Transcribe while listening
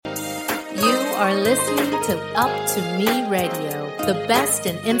are listening to Up to Me Radio, the best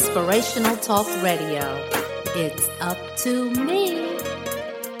in inspirational talk radio. It's up to me.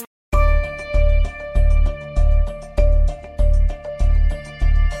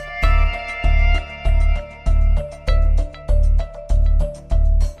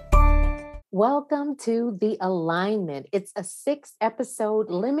 Welcome to The Alignment. It's a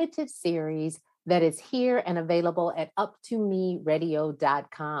 6-episode limited series that is here and available at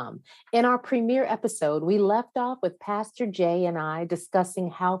uptomeradio.com. In our premiere episode, we left off with Pastor Jay and I discussing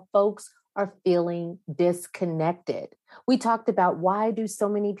how folks are feeling disconnected. We talked about why do so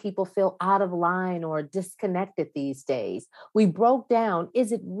many people feel out of line or disconnected these days. We broke down,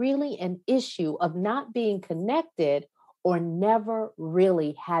 is it really an issue of not being connected or never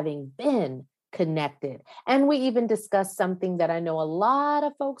really having been connected? And we even discussed something that I know a lot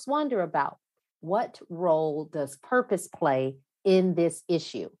of folks wonder about. What role does purpose play in this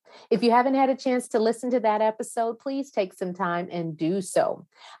issue? If you haven't had a chance to listen to that episode, please take some time and do so.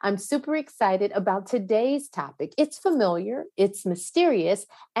 I'm super excited about today's topic. It's familiar, it's mysterious,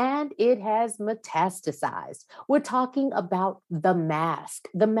 and it has metastasized. We're talking about the mask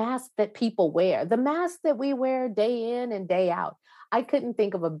that people wear, the mask that we wear day in and day out. I couldn't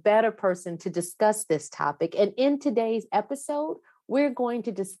think of a better person to discuss this topic. And in today's episode, we're going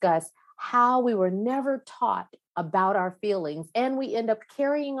to discuss how we were never taught about our feelings, and we end up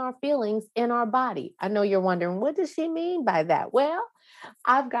carrying our feelings in our body. I know you're wondering, what does she mean by that? Well,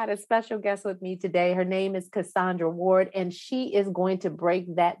 I've got a special guest with me today. Her name is Cassandra Ward, and she is going to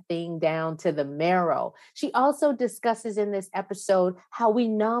break that thing down to the marrow. She also discusses in this episode how we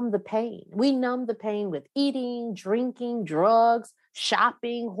numb the pain. We numb the pain with eating, drinking, drugs,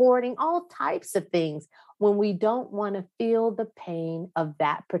 shopping, hoarding, all types of things when we don't want to feel the pain of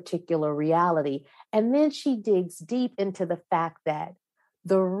that particular reality. And then she digs deep into the fact that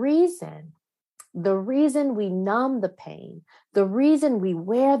the reason we numb the pain, the reason we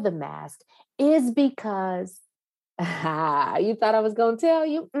wear the mask is because you thought I was going to tell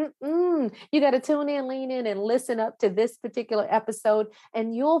you? You got to tune in, lean in, and listen up to this particular episode,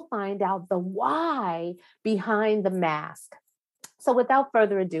 and you'll find out the why behind the mask. So without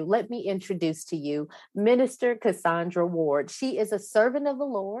further ado, let me introduce to you Minister Cassandra Ward. She is a servant of the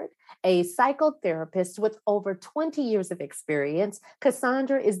Lord, a psychotherapist with over 20 years of experience.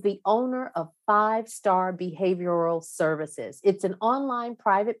 Cassandra is the owner of 5-Star Behavioral Services. It's an online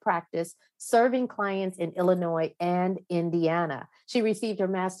private practice serving clients in Illinois and Indiana. She received her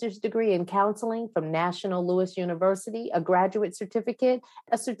master's degree in counseling from National Louis University, a graduate certificate,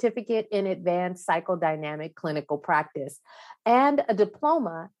 a certificate in advanced psychodynamic clinical practice, and a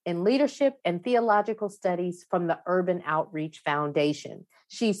diploma in leadership and theological studies from the Urban Outreach Foundation.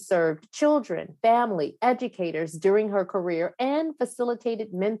 She served children, family, educators during her career and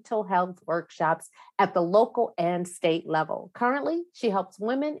facilitated mental health workshops at the local and state level. Currently, she helps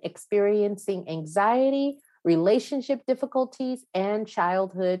women experiencing anxiety, relationship difficulties, and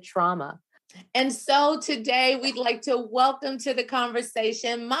childhood trauma. And so today we'd like to welcome to the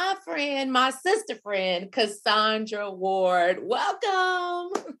conversation my friend, my sister friend, Cassandra Ward.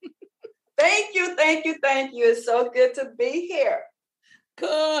 Welcome. Thank you. It's so good to be here.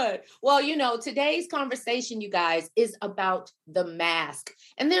 Good. Well, today's conversation, you guys, is about the mask.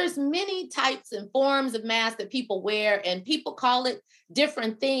 And there's many types and forms of masks that people wear, and people call it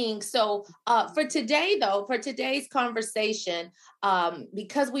different things. So for today's conversation,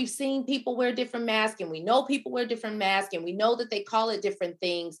 because we've seen people wear different masks, and we know people wear different masks, and we know that they call it different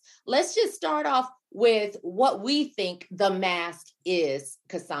things, let's just start off with what we think the mask is,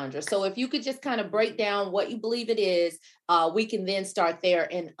 Cassandra. So if you could just kind of break down what you believe it is, we can then start there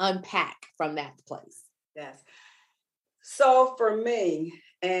and unpack from that place. Yes. So for me,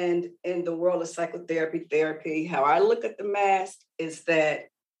 and in the world of therapy, how I look at the mask is that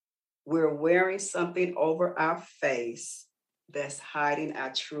we're wearing something over our face that's hiding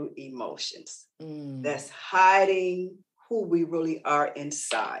our true emotions, that's hiding who we really are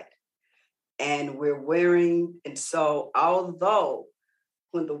inside. And so although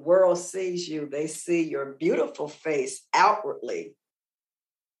when the world sees you, they see your beautiful face outwardly,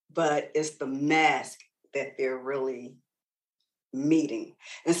 but it's the mask that they're really meeting.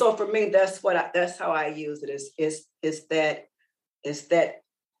 And so for me, that's how I use it. Is that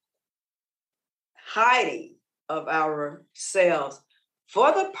hiding of ourselves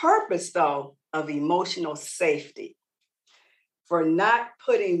for the purpose, though, of emotional safety, for not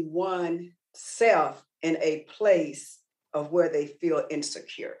putting oneself in a place of where they feel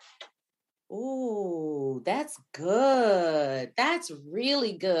insecure, Ooh, that's good. That's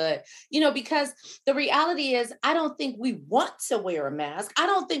really good. Because the reality is, I don't think we want to wear a mask. I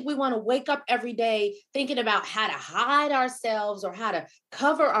don't think we want to wake up every day thinking about how to hide ourselves or how to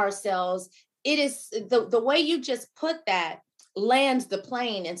cover ourselves. It is the way you just put that lands the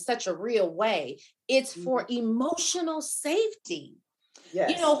plane in such a real way. It's for emotional safety.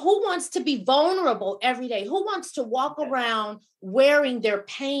 Yes. Who wants to be vulnerable every day? Who wants to walk around wearing their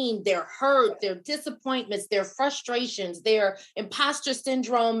pain, their hurt, their disappointments, their frustrations, their imposter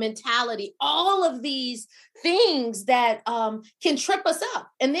syndrome mentality, all of these things that can trip us up.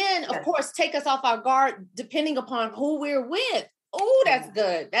 And then, of course, take us off our guard, depending upon who we're with. Oh, that's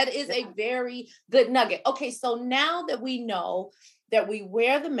good. That is a very good nugget. Okay, so now that we know that we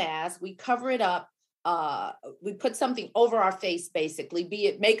wear the mask, we cover it up, we put something over our face, basically, be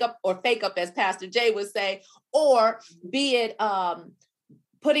it makeup or fake up, as Pastor Jay would say, or be it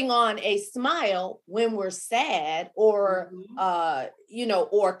putting on a smile when we're sad, or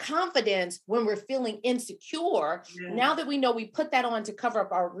or confidence when we're feeling insecure. Now that we know we put that on to cover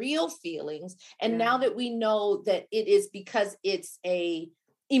up our real feelings, and now that we know that it is because it's a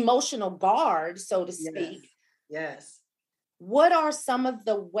emotional guard, so to speak. Yes. What are some of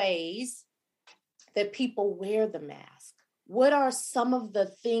the ways that people wear the mask? What are some of the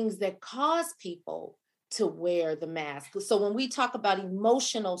things that cause people to wear the mask? So when we talk about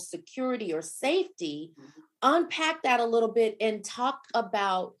emotional security or safety, unpack that a little bit and talk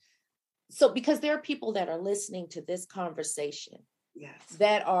about, because there are people that are listening to this conversation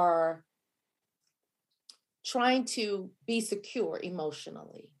that are trying to be secure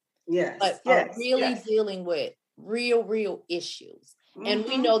emotionally, but are really dealing with real issues. And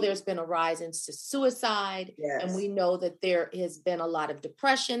we know there's been a rise in suicide, and we know that there has been a lot of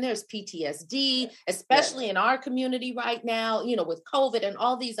depression. There's PTSD, especially in our community right now, with COVID and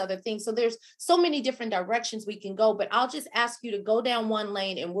all these other things. So there's so many different directions we can go, but I'll just ask you to go down one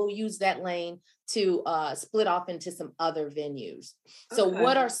lane and we'll use that lane to split off into some other venues. So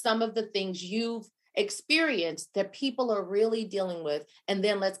what are some of the things you've experience that people are really dealing with? And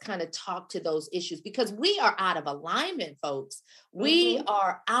then let's kind of talk to those issues, because we are out of alignment, folks. We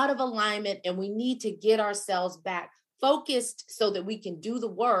are out of alignment, and we need to get ourselves back focused so that we can do the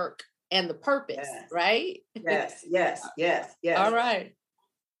work and the purpose, right? Yes. All right.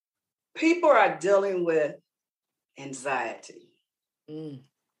 People are dealing with anxiety.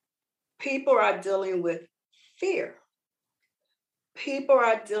 People are dealing with fear. People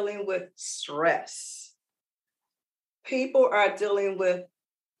are dealing with stress. People are dealing with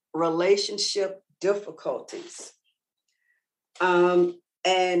relationship difficulties. And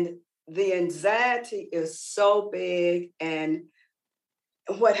the anxiety is so big. And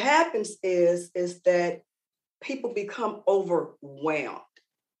what happens is that people become overwhelmed.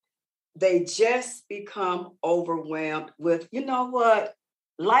 They just become overwhelmed with,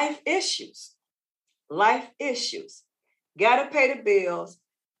 life issues. Got to pay the bills.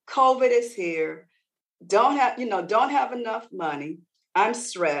 COVID is here. Don't have enough money. I'm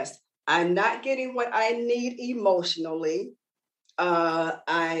stressed. I'm not getting what I need emotionally.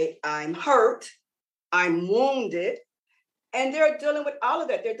 I'm hurt. I'm wounded. And they're dealing with all of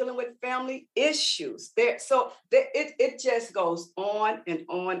that. They're dealing with family issues. It just goes on and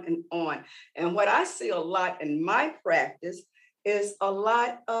on and on. And what I see a lot in my practice is a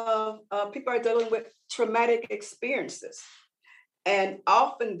lot of people are dealing with traumatic experiences. And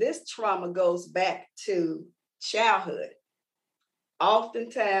often this trauma goes back to childhood.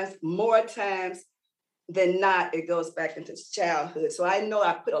 Oftentimes, more times than not, it goes back into childhood. So I know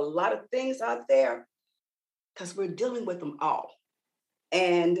I put a lot of things out there because we're dealing with them all.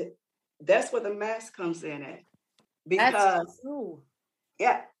 And that's where the mask comes in at. Because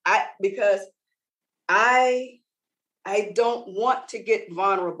I don't want to get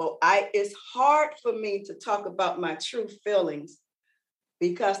vulnerable. It's hard for me to talk about my true feelings,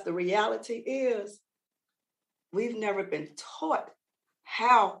 because the reality is we've never been taught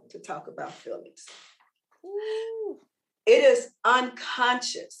how to talk about feelings. Ooh. It is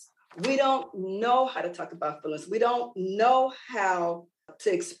unconscious. We don't know how to talk about feelings. We don't know how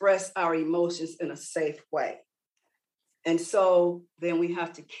to express our emotions in a safe way. And so then we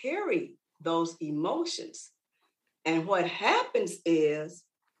have to carry those emotions. And what happens is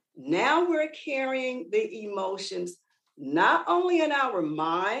now we're carrying the emotions not only in our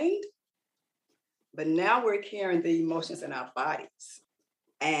mind, but now we're carrying the emotions in our bodies.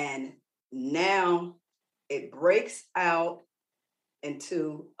 And now it breaks out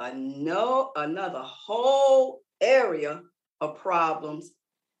into another whole area of problems,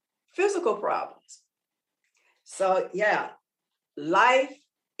 physical problems. So life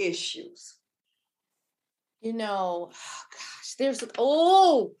issues. Gosh,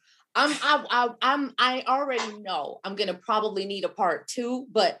 I already know I'm gonna probably need a part two,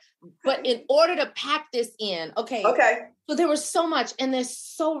 but in order to pack this in, okay. So there was so much, and it's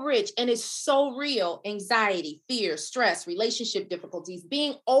so rich, and it's so real: anxiety, fear, stress, relationship difficulties,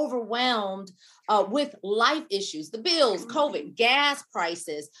 being overwhelmed with life issues, the bills, COVID, gas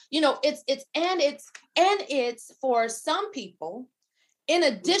prices. It's for some people. In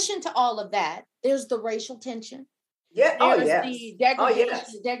addition to all of that, there's the racial tension. Yeah. There's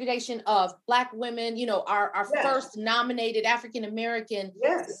the degradation of Black women, our first nominated African-American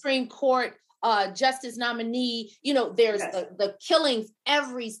Supreme Court justice nominee. There's the killings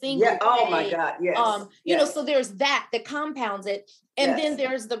every single day. Oh my God, yes. So there's that compounds it. And then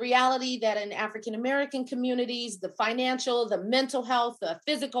there's the reality that in African-American communities, the financial, the mental health, the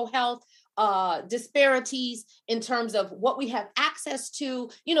physical health, disparities in terms of what we have access to.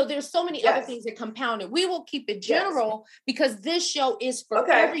 There's so many other things that compound it. We will keep it general because this show is for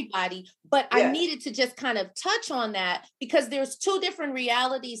everybody, but I needed to just kind of touch on that because there's two different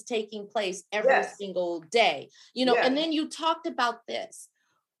realities taking place every single day, and then you talked about this.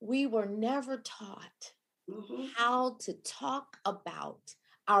 We were never taught how to talk about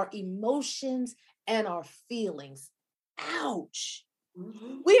our emotions and our feelings. Ouch.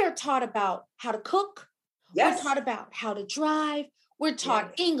 We are taught about how to cook. We're taught about how to drive. We're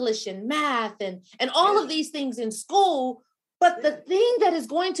taught English and math and all of these things in school. But the thing that is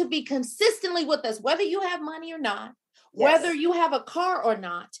going to be consistently with us, whether you have money or not, whether you have a car or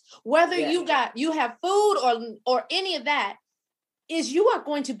not, whether you have food or any of that, is you are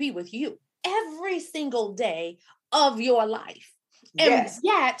going to be with you every single day of your life. And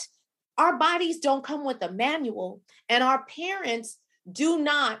yet our bodies don't come with a manual, and our parents do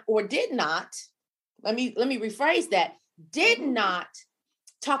not or did not, let me rephrase that, did not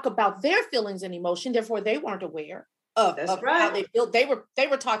talk about their feelings and emotion. Therefore, they weren't aware of how they feel. They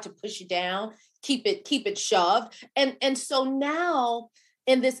were taught to push you down, keep it shoved. And so now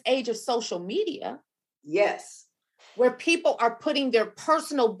in this age of social media, where people are putting their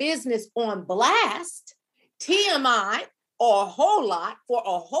personal business on blast, TMI, or a whole lot for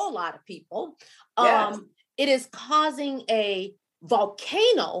a whole lot of people, it is causing a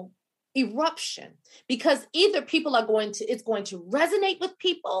volcano eruption because either it's going to resonate with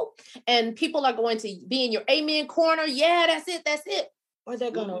people and people are going to be in your amen corner. Yeah, that's it. Or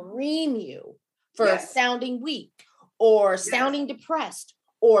they're going to ream you for sounding weak or sounding depressed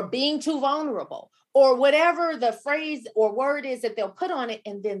or being too vulnerable or whatever the phrase or word is that they'll put on it.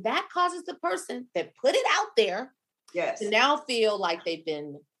 And then that causes the person that put it out there to now feel like they've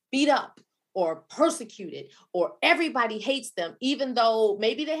been beat up or persecuted, or everybody hates them, even though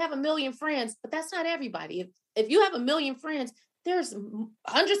maybe they have a million friends, but that's not everybody. If you have a million friends, there's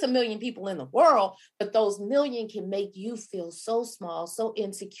hundreds of million people in the world, but those million can make you feel so small, so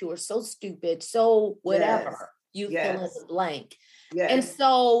insecure, so stupid, so whatever you fill in the blank. And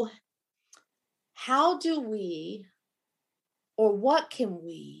so how do we, or what can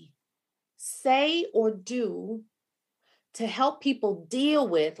we say or do to help people deal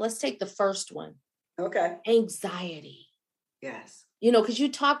with, let's take the first one. Anxiety. Yes. Because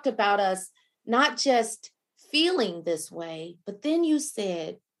you talked about us not just feeling this way, but then you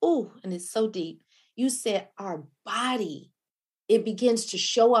said, and it's so deep. You said our body, it begins to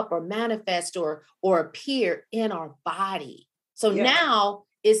show up or manifest or appear in our body. So now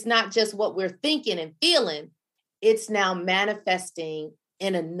it's not just what we're thinking and feeling, it's now manifesting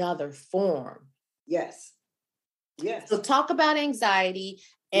in another form. Yes. So talk about anxiety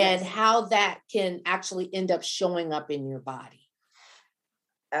and how that can actually end up showing up in your body.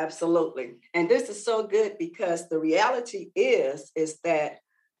 Absolutely. And this is so good because the reality is that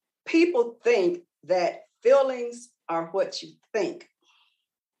people think that feelings are what you think.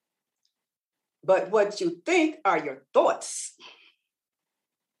 But what you think are your thoughts.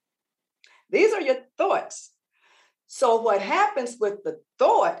 These are your thoughts. So what happens with the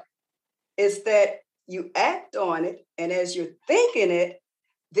thought is that you act on it, and as you're thinking it,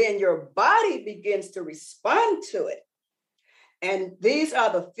 then your body begins to respond to it. And these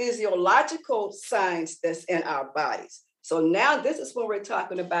are the physiological signs that's in our bodies. So now this is when we're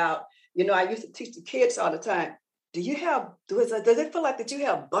talking about, I used to teach the kids all the time, does it feel like that you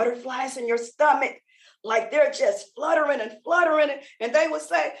have butterflies in your stomach? Like they're just fluttering, and they would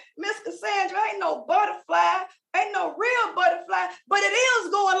say, Miss Cassandra, ain't no butterfly, ain't no real butterfly, but it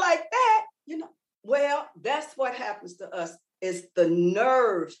is going like that, Well, that's what happens to us is the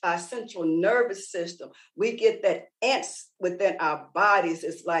nerves, our central nervous system. We get that ants within our bodies.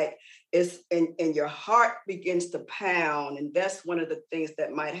 It's like it's and your heart begins to pound. And that's one of the things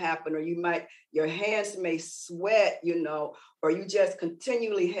that might happen. Or your hands may sweat, or you just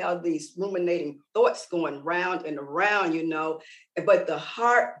continually have these ruminating thoughts going round and around, but the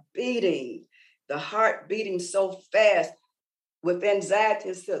heart beating so fast. With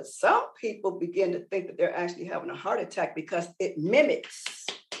anxiety, some people begin to think that they're actually having a heart attack because it mimics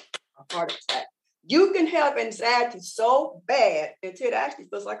a heart attack. You can have anxiety so bad until it actually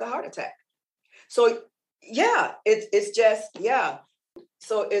feels like a heart attack. So yeah, it's just, yeah.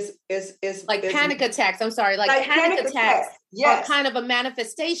 So it's like panic attacks. I'm sorry, like panic attacks yes. are kind of a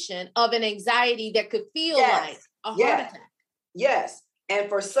manifestation of an anxiety that could feel like a heart attack. Yes. And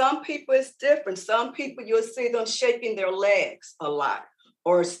for some people, it's different. Some people, you'll see them shaking their legs a lot,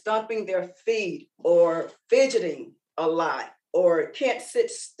 or stomping their feet, or fidgeting a lot, or can't sit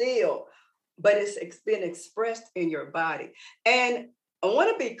still, but it's been expressed in your body. And I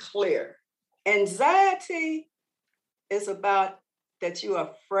want to be clear. Anxiety is about that you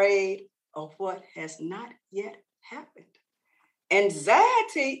are afraid of what has not yet happened.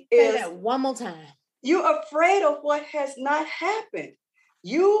 Anxiety is... Say that one more time. You're afraid of what has not happened.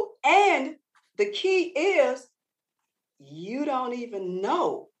 And the key is, you don't even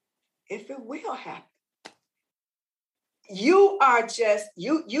know if it will happen. You are just,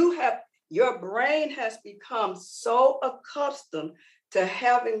 your brain has become so accustomed to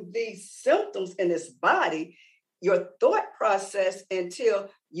having these symptoms in its body, your thought process until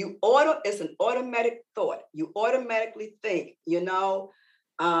it's an automatic thought. You automatically think,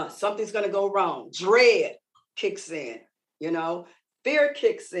 something's going to go wrong. Dread kicks in, fear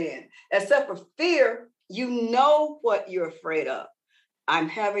kicks in. Except for fear, you know what you're afraid of. I'm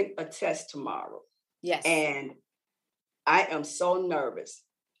having a test tomorrow. Yes. And I am so nervous.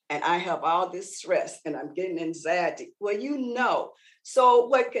 And I have all this stress and I'm getting anxiety. Well, So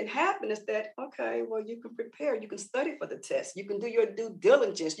what can happen is that, okay, well, you can prepare. You can study for the test. You can do your due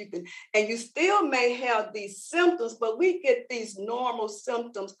diligence. And you still may have these symptoms, but we get these normal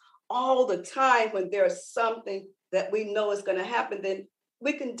symptoms all the time when there's something that we know is going to happen, then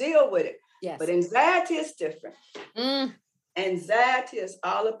we can deal with it. Yes. But anxiety is different. Anxiety is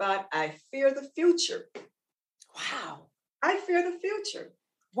all about, I fear the future. Wow. I fear the future.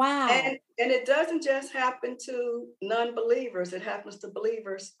 Wow. And it doesn't just happen to non-believers. It happens to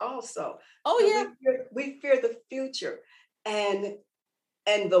believers also. Oh, so yeah. We fear the future. And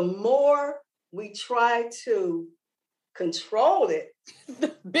the more we try to control it,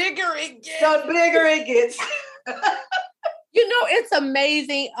 the bigger it gets. The bigger it gets. It's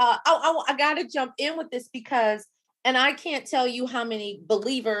amazing. I got to jump in with this because, and I can't tell you how many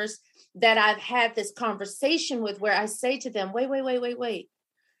believers that I've had this conversation with where I say to them, wait.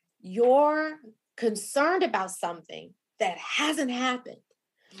 You're concerned about something that hasn't happened.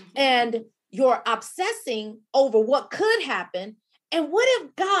 Mm-hmm. And you're obsessing over what could happen. And what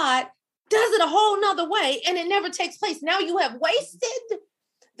if God does it a whole nother way and it never takes place? Now you have wasted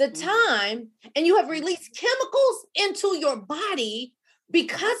the time and you have released chemicals into your body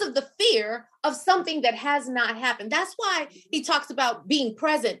because of the fear of something that has not happened. That's why he talks about being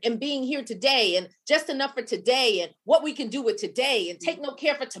present and being here today and just enough for today and what we can do with today and take no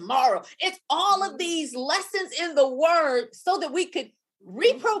care for tomorrow. It's all of these lessons in the word so that we could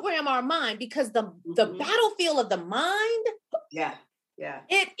reprogram our mind, because the battlefield of the mind,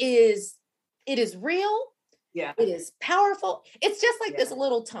 it is real. Yeah. It is powerful. It's just like this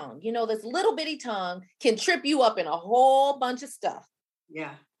little tongue, this little bitty tongue can trip you up in a whole bunch of stuff.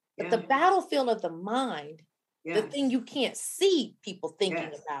 Yeah. But the battlefield of the mind, the thing you can't see people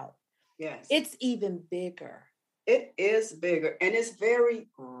thinking about, it's even bigger. It is bigger, and it's very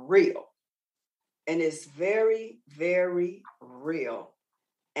real. And it's very, very real.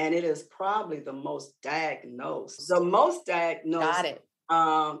 And it is probably the most diagnosed. Got it.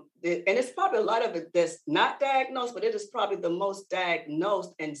 And it's probably a lot of it that's not diagnosed, but it is probably the most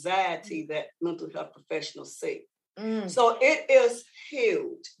diagnosed anxiety that mental health professionals see. So it is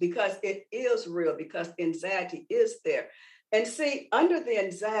huge because it is real, because anxiety is there. And see, under the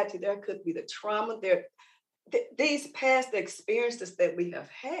anxiety, there could be the trauma, these past experiences that we have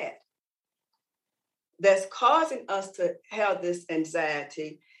had that's causing us to have this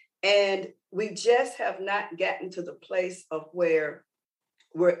anxiety. And we just have not gotten to the place of where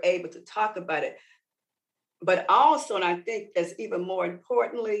we're able to talk about it. But also, and I think as even more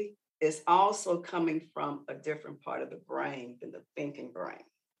importantly, is also coming from a different part of the brain than the thinking brain.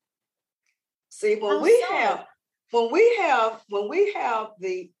 See, a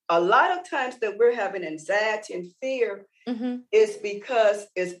lot of times that we're having anxiety and fear, is because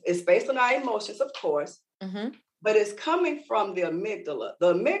it's based on our emotions, of course, but it's coming from the amygdala.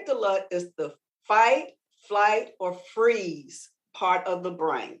 The amygdala is the fight, flight, or freeze part of the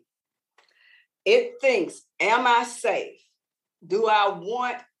brain. It thinks, am I safe? Do I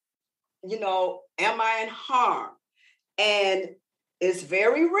want, am I in harm? And it's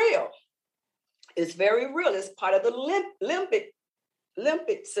very real. It's very real. It's part of the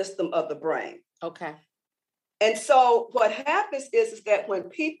limbic system of the brain. Okay. And so what happens is that when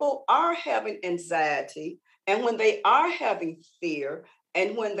people are having anxiety and when they are having fear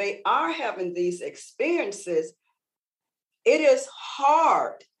and when they are having these experiences, it is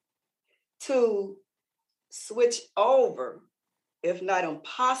hard to switch over, if not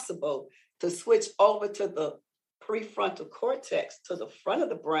impossible, to switch over to the prefrontal cortex, to the front of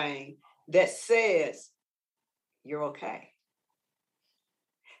the brain that says, you're okay.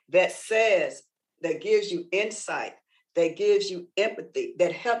 That gives you insight, that gives you empathy,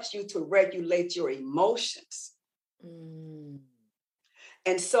 that helps you to regulate your emotions.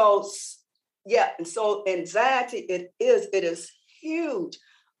 And so anxiety, it is huge.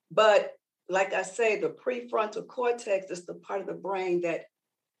 But like I say, the prefrontal cortex is the part of the brain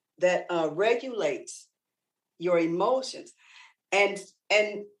that regulates your emotions. And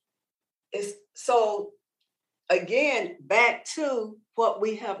it's so, again, back to what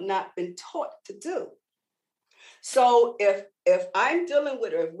we have not been taught to do. So if I'm dealing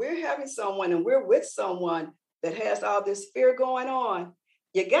with, or if we're having someone and we're with someone that has all this fear going on,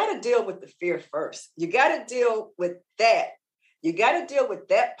 you got to deal with the fear first. You got to deal with that. You got to deal with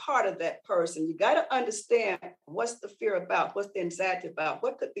that part of that person. You got to understand what's the fear about, what's the anxiety about,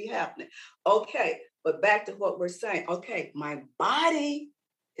 what could be happening. Okay, but back to what we're saying. Okay, my body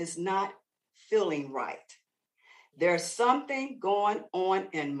is not feeling right. There's something going on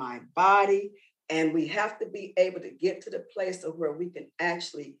in my body, and we have to be able to get to the place of where we can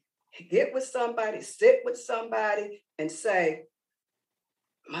actually get with somebody, sit with somebody, and say,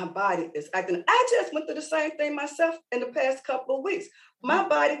 my body is acting. I just went through the same thing myself in the past couple of weeks. My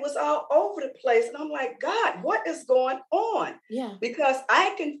body was all over the place. And I'm like, God, what is going on? Yeah. Because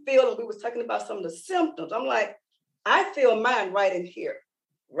I can feel, and we was talking about some of the symptoms. I'm like, I feel mine right in here,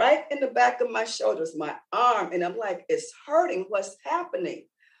 right in the back of my shoulders, my arm. And I'm like, it's hurting. What's happening?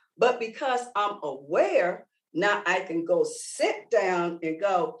 But because I'm aware, now I can go sit down and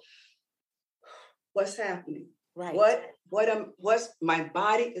go, what's happening? Right. What's my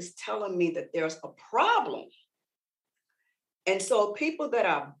body is telling me that there's a problem. And so people that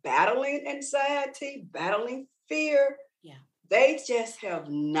are battling anxiety, battling fear, they just have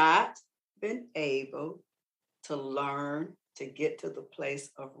not been able to learn to get to the place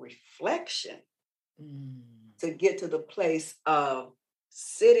of reflection, to get to the place of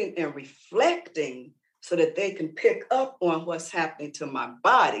sitting and reflecting so that they can pick up on what's happening to my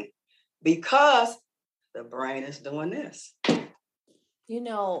body, because the brain is doing this.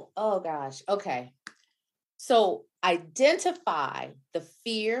 Oh gosh. Okay. So identify the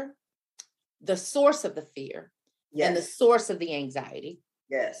fear, the source of the fear, and the source of the anxiety.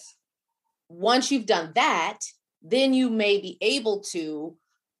 Yes. Once you've done that, then you may be able to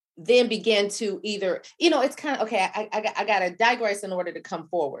then begin to either, it's kind of, okay, I got to digress in order to come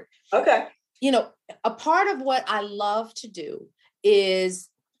forward. Okay. A part of what I love to do is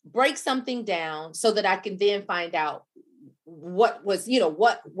break something down so that I can then find out what was,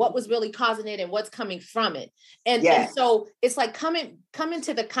 what was really causing it and what's coming from it. And so it's like coming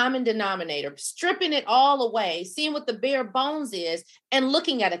to the common denominator, stripping it all away, seeing what the bare bones is and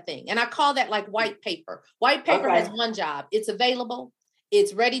looking at a thing. And I call that like white paper. White paper has one job. It's available,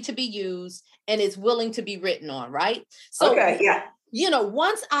 it's ready to be used, and it's willing to be written on, right? So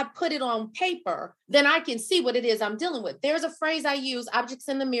once I put it on paper, then I can see what it is I'm dealing with. There's a phrase I use, objects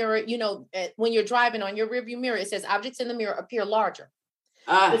in the mirror, when you're driving on your rearview mirror, it says objects in the mirror appear larger.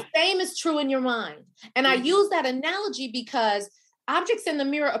 The same is true in your mind. And I use that analogy because objects in the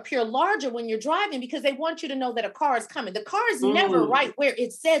mirror appear larger when you're driving because they want you to know that a car is coming. The car is never right where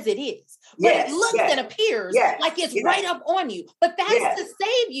it says it is, but it looks and appears like it's right up on you. But that's to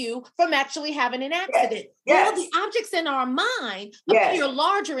save you from actually having an accident. Well, the objects in our mind appear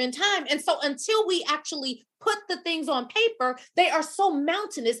larger in time. And so until we actually put the things on paper, they are so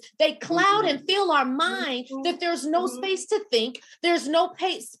mountainous, they cloud and fill our mind that there's no space to think, there's no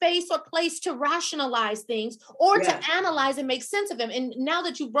space or place to rationalize things or to analyze and make sense of them. And now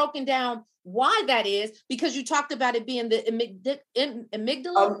that you've broken down why that is, because you talked about it being the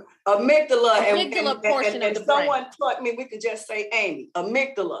amygdala portion of the brain. Someone taught me we could just say Amy,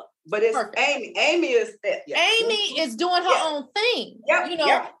 amygdala. But it's Perfect. Amy is that. Yeah. Amy is doing her own thing,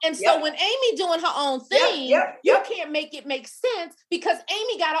 and so when Amy doing her own thing, you can't make it make sense because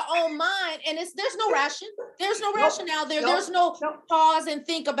Amy got her own mind, and there's no rationale there. There's no pause and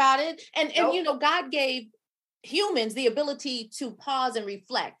think about it. And God gave humans the ability to pause and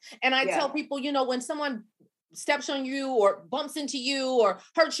reflect. And I tell people, when someone steps on you or bumps into you or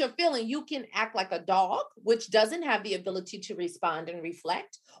hurts your feeling, you can act like a dog, which doesn't have the ability to respond and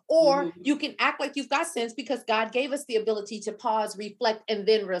reflect, or you can act like you've got sense because God gave us the ability to pause, reflect, and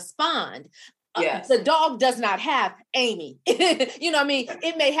then respond. Yes. The dog does not have Amy. You know what I mean?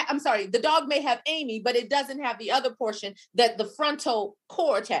 It may have, the dog may have Amy, but it doesn't have the other portion, that the frontal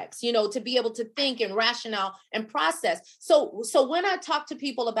cortex, to be able to think and rationale and process. So when I talk to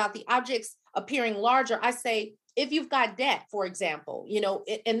people about the objects appearing larger, I say, if you've got debt, for example,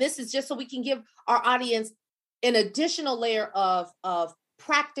 and this is just so we can give our audience an additional layer of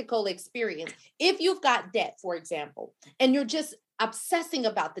practical experience. If you've got debt, for example, and you're just obsessing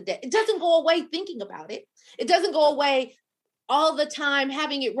about the debt, it doesn't go away thinking about it. It doesn't go away all the time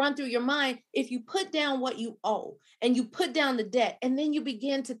having it run through your mind. If you put down what you owe and you put down the debt, and then you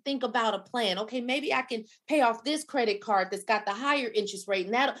begin to think about a plan. Okay, maybe I can pay off this credit card that's got the higher interest rate,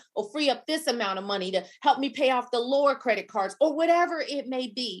 and that will free up this amount of money to help me pay off the lower credit cards, or whatever it may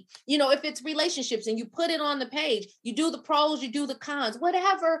be. If it's relationships and you put it on the page, you do the pros, you do the cons,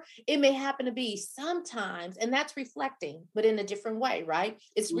 whatever it may happen to be sometimes. And that's reflecting, but in a different way, right?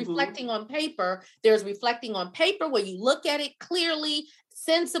 It's reflecting on paper. There's reflecting on paper where you look at it clearly,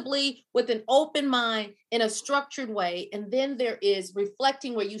 sensibly, with an open mind, in a structured way. And then there is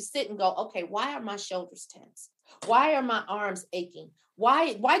reflecting where you sit and go, okay, why are my shoulders tense? Why are my arms aching?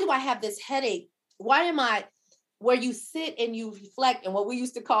 Why do I have this headache? Why am I, where you sit and you reflect, and what we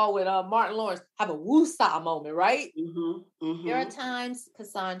used to call with Martin Lawrence, have a woosah moment, right? There are times,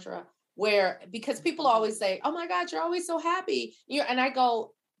 Cassandra, where, because people always say, oh my God, you're always so happy. And I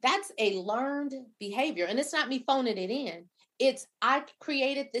go, that's a learned behavior. And it's not me phoning it in. I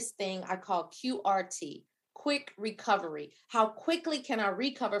created this thing I call QRT, quick recovery. How quickly can I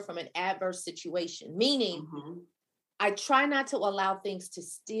recover from an adverse situation? Meaning, I try not to allow things to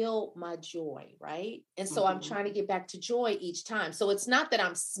steal my joy, right? And so I'm trying to get back to joy each time. So it's not that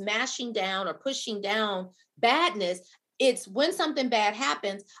I'm smashing down or pushing down badness. It's when something bad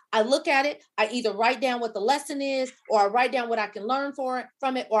happens, I look at it, I either write down what the lesson is, or I write down what I can learn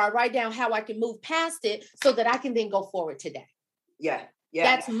from it, or I write down how I can move past it so that I can then go forward today. Yeah.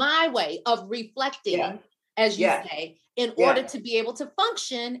 That's my way of reflecting, as you say, in order to be able to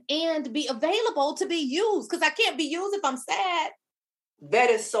function and be available to be used, because I can't be used if I'm sad.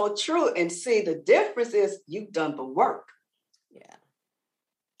 That is so true. And see, the difference is you've done the work. Yeah.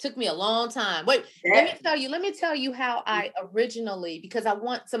 Took me a long time. Wait, let me tell you how I originally, because I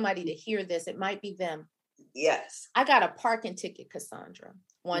want somebody to hear this. It might be them. Yes. I got a parking ticket, Cassandra,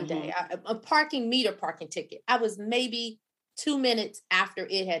 one day, a parking ticket. I was maybe 2 minutes after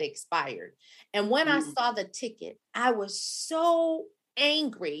it had expired. And when I saw the ticket, I was so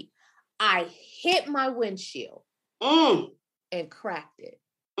angry. I hit my windshield and cracked it.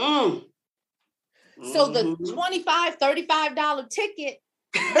 So the $25, $35 ticket,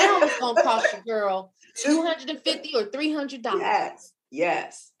 now it's going to cost you, girl, $250 or $300.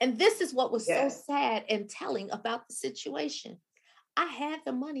 Yes. And this is what was so sad and telling about the situation. I had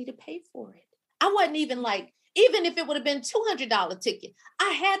the money to pay for it. I wasn't even even if it would have been $200 ticket, I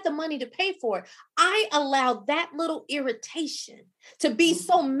had the money to pay for it. I allowed that little irritation to be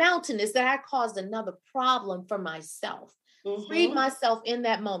so mountainous that I caused another problem for myself. Freed myself in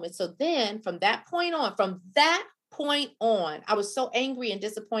that moment. So then from that point on, I was so angry and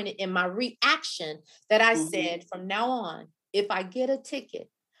disappointed in my reaction that I said, from now on, if I get a ticket,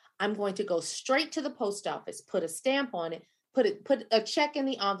 I'm going to go straight to the post office, put a stamp on it, put a check in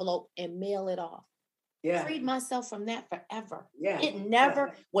the envelope, and mail it off. Freed myself from that forever. It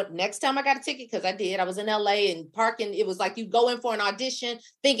never, next time I got a ticket, because I did, I was in LA and parking, it was like you go in for an audition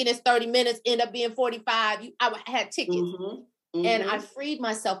thinking it's 30 minutes, end up being 45. I had tickets and I freed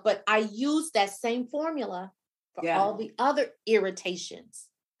myself, but I used that same formula for all the other irritations.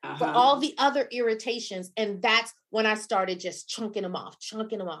 And that's when I started just chunking them off,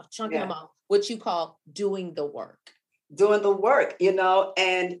 what you call doing the work.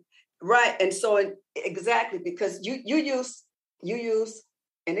 And right. And so exactly, because you use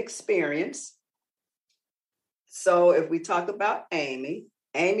an experience. So if we talk about Amy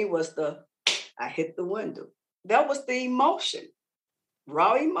was I hit the window. That was the emotion,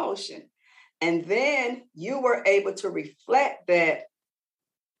 raw emotion. And then you were able to reflect that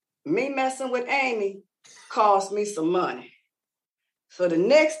me messing with Amy cost me some money. So the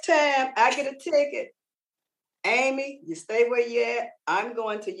next time I get a ticket, Amy, you stay where you're at. I'm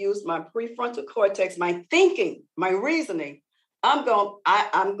going to use my prefrontal cortex, my thinking, my reasoning. I'm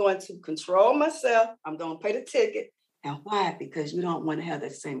going to control myself. I'm going to pay the ticket. And why? Because you don't want to have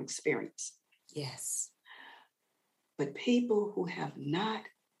that same experience. Yes. But people who have not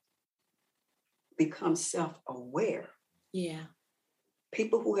become self-aware. Yeah.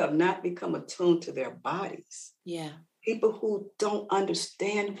 People who have not become attuned to their bodies. Yeah. People who don't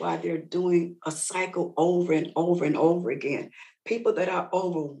understand why they're doing a cycle over and over and over again. People that are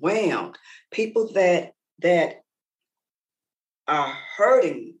overwhelmed. People that are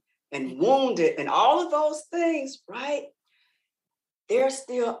hurting and wounded and all of those things, right? They're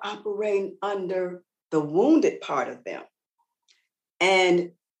still operating under the wounded part of them.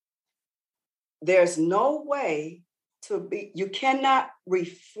 And there's no way you cannot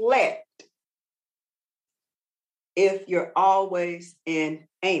reflect if you're always in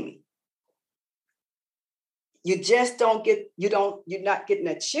Amy. You just you're not getting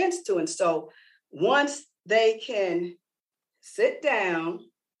a chance to. And so once they can sit down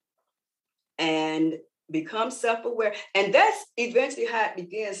and become self-aware, and that's eventually how it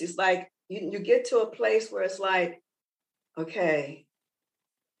begins. It's like you get to a place where it's like, okay,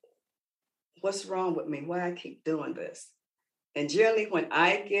 what's wrong with me? Why I keep doing this? And generally when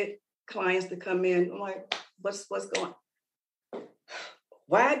I get clients to come in, I'm like, what's going on?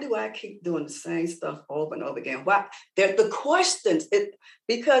 Why do I keep doing the same stuff over and over again? Why? They're the questions,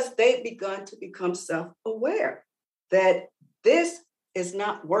 because they've begun to become self-aware that this is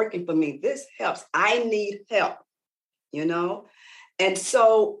not working for me. This helps. I need help, And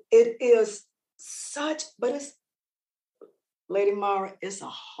so it is but Lady Maura, it's a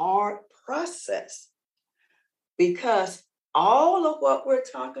hard process because all of what we're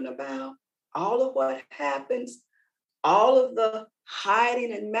talking about, all of what happens, all of the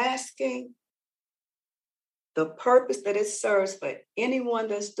hiding and masking, the purpose that it serves for anyone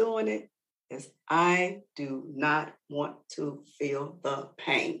that's doing it is I do not want to feel the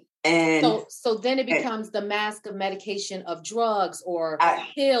pain. And so then it becomes the mask of medication of drugs or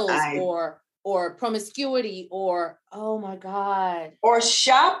pills or promiscuity or, oh my God. Or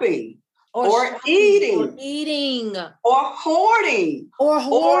shopping. Or eating. Or hoarding.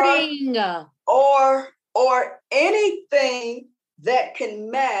 Or anything that can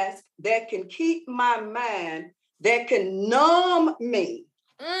mask, that can keep my mind, that can numb me,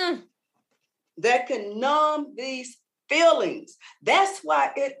 that can numb these feelings. That's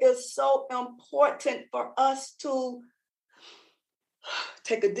why it is so important for us to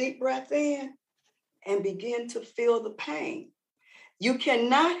take a deep breath in and begin to feel the pain. You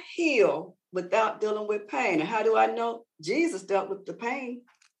cannot heal without dealing with pain. And how do I know? Jesus dealt with the pain.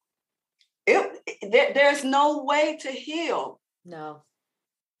 There's no way to heal. No.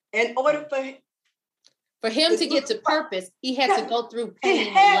 In order for him to get to purpose, he had to go through pain. He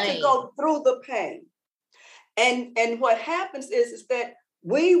had to go through the pain. And what happens is that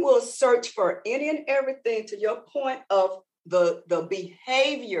we will search for any and everything, to your point of the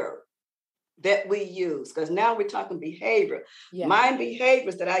behavior that we use. Because now we're talking behavior. Yeah. My behavior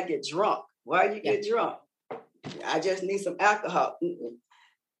is that I get drunk. Why do you get drunk? I just need some alcohol. No.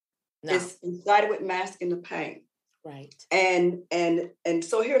 It started with masking the pain. Right. And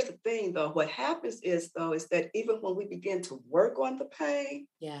so here's the thing, though. What happens is that even when we begin to work on the pain,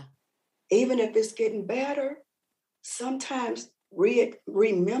 even if it's getting better, sometimes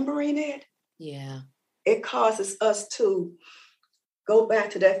remembering it, it causes us to go back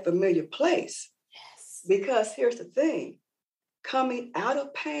to that familiar place. Yes. Because here's the thing, coming out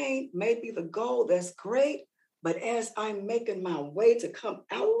of pain may be the goal. That's great. But as I'm making my way to come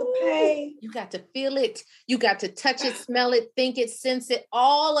out the pain, you got to feel it. You got to touch it, smell it, think it, sense it.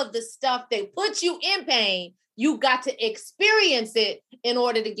 All of the stuff that puts you in pain, you got to experience it in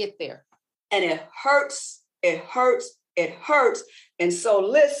order to get there. And it hurts. It hurts. It hurts. And so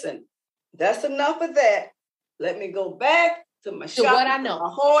listen, that's enough of that. Let me go back to my shopping, what I know,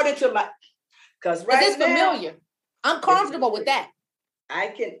 my hoarding, because right it's now, familiar. I'm comfortable with that. I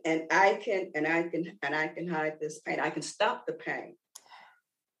can hide this pain. I can stop the pain.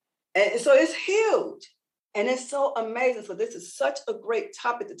 And so it's huge. And it's so amazing. So this is such a great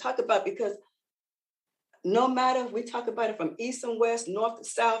topic to talk about, because no matter if we talk about it from east and west, north to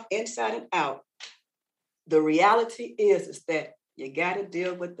south, inside and out, the reality is that you got to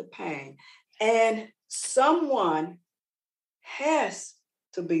deal with the pain. And someone has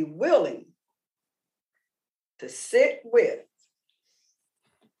to be willing to sit with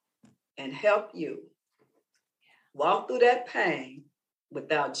and help you walk through that pain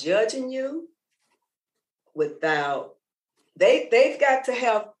without judging you, without They've got to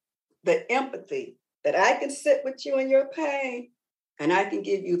have the empathy that I can sit with you in your pain and I can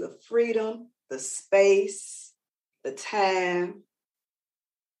give you the freedom, the space, the time,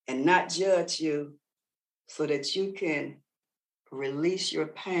 and not judge you so that you can release your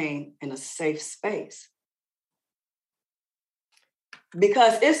pain in a safe space.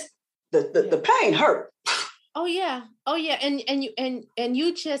 Because it's the pain hurt. Oh yeah. And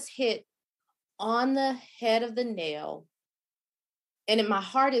you just hit on the head of the nail. And my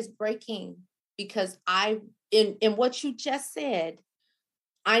heart is breaking because in what you just said,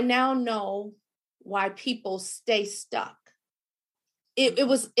 I now know why people stay stuck. It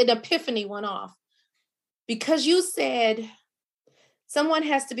was an epiphany went off because you said someone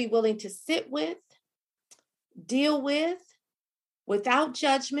has to be willing to sit with, deal with, without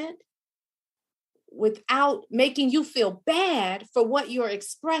judgment, without making you feel bad for what you're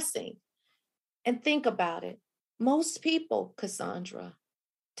expressing. And think about it. Most people, Cassandra,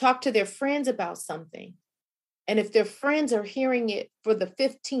 talk to their friends about something. And if their friends are hearing it for the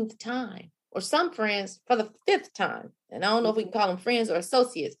 15th time, or some friends for the 5th time, and I don't know if we can call them friends or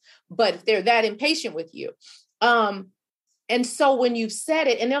associates, but if they're that impatient with you. And so when you've said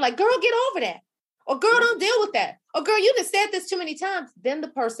it and they're like, girl, get over that. Or girl, don't deal with that. Or girl, you just said this too many times. Then the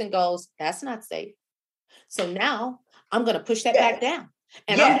person goes, that's not safe. So now I'm going to push that back down.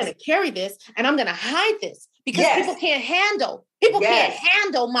 And I'm going to carry this and I'm going to hide this because people can't handle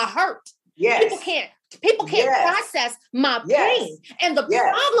my hurt. People can't process my pain. And the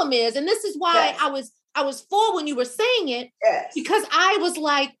problem is, and this is why I was for when you were saying it, because I was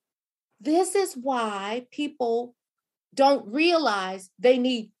like, this is why people don't realize they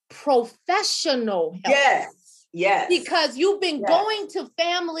need professional help. Yes. Because you've been going to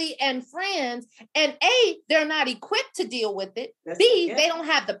family and friends, and A, they're not equipped to deal with it. B, they don't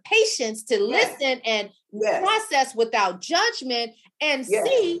have the patience to listen and process without judgment. And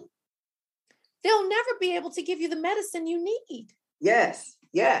C, they'll never be able to give you the medicine you need. Yes.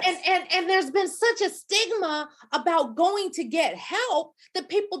 And there's been such a stigma about going to get help that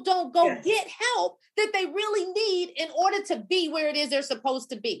people don't go get help that they really need in order to be where it is they're supposed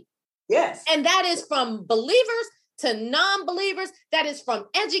to be. Yes. And that is from believers to non-believers. That is from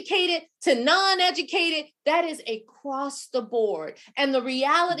educated to non-educated. That is across the board. And the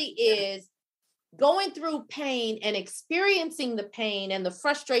reality is going through pain and experiencing the pain and the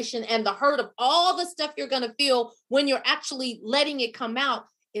frustration and the hurt of all the stuff you're going to feel when you're actually letting it come out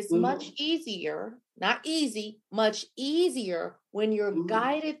is much easier, not easy, much easier when you're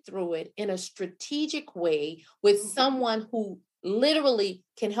guided through it in a strategic way with someone who literally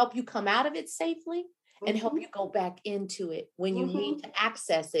can help you come out of it safely and help you go back into it when you need to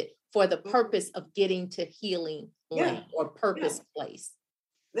access it for the purpose of getting to healing land or purpose place.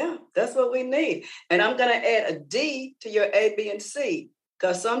 Yeah, that's what we need. And I'm going to add a D to your A, B, and C,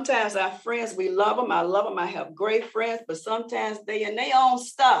 because sometimes our friends, we love them. I love them. I have great friends, but sometimes they in their own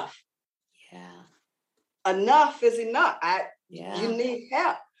stuff. Yeah. Enough is enough. You need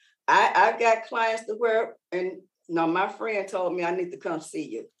help. I got clients to where, and no, my friend told me I need to come see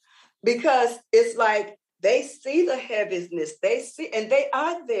you because it's like they see the heaviness, they see, and they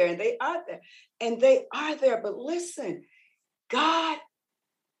are there. But listen, God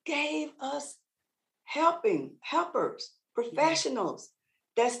gave us helpers, professionals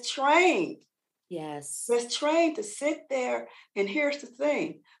that's trained. Yes. That's trained to sit there. And here's the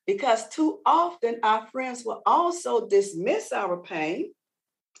thing, because too often our friends will also dismiss our pain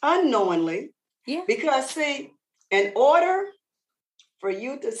unknowingly. Yeah. Because see, in order for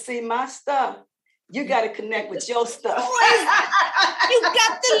you to see my stuff, you got to connect with your stuff. You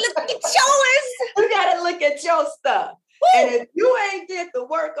got to look at yours. You got to look at your stuff. Woo! And if you ain't did the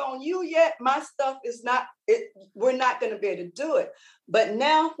work on you yet, my stuff is not, we're not going to be able to do it. But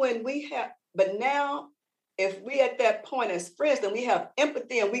now if we at that point as friends, then we have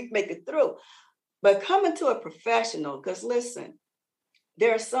empathy and we make it through. But coming to a professional, because listen,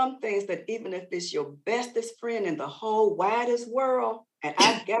 there are some things that even if it's your bestest friend in the whole widest world, and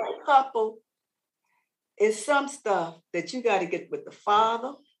I've got a couple, it's some stuff that you got to get with the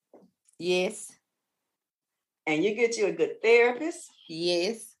Father. Yes. And you get you a good therapist.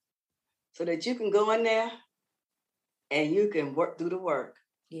 Yes. So that you can go in there and you can do the work.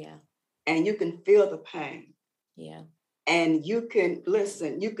 Yeah. And you can feel the pain. Yeah. And you can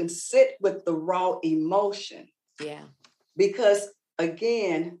you can sit with the raw emotion. Yeah. Because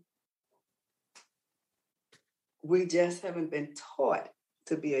again, we just haven't been taught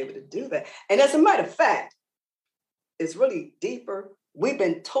to be able to do that. And as a matter of fact, it's really deeper. We've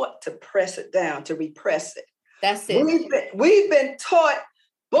been taught to press it down, to repress it. That's it. We've been taught,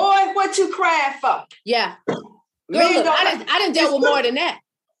 boy, what you crying for? Yeah. Girl, look, I didn't deal with more than that.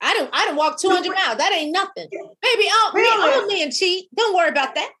 I didn't walk 200 miles. That ain't nothing. Baby, own me and cheat. Don't worry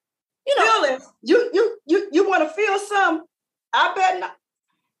about that. You know. Feelings. You want to feel something? I bet not.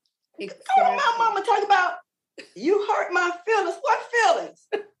 Exactly. Come on, my mama talk about you hurt my feelings. What feelings?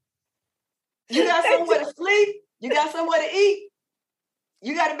 You got somewhere to sleep? You got somewhere to eat?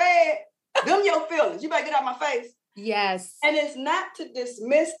 You got a bed? Them your feelings. You better get out of my face. Yes. And it's not to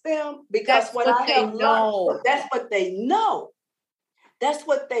dismiss them because that's what I have learned, that's what they know. That's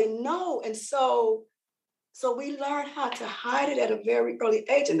what they know. And so we learn how to hide it at a very early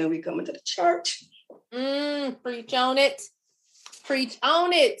age. And then we come into the church. Preach on it. Preach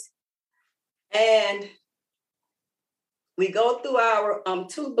on it. And we go through our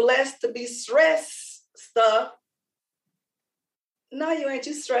too blessed to be stressed stuff. No, you ain't.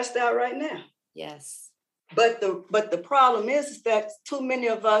 You stressed out right now. Yes. But the problem is that too many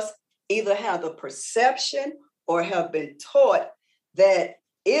of us either have the perception or have been taught that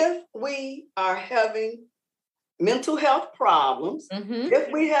if we are having mental health problems,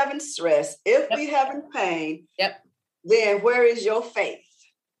 if we having stress, if we having pain, then where is your faith?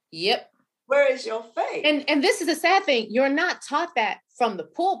 Yep. Where is your faith? And this is a sad thing. You're not taught that from the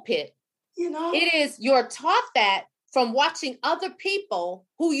pulpit. You know, you're taught that from watching other people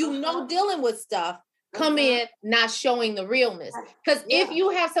who know dealing with stuff come in not showing the realness. Because if you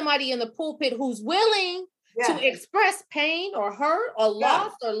have somebody in the pulpit who's willing to express pain or hurt or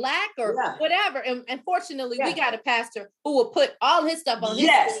loss or lack or whatever, and fortunately we got a pastor who will put all his stuff on his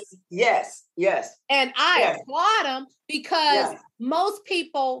feet. Yes. And I applaud him because most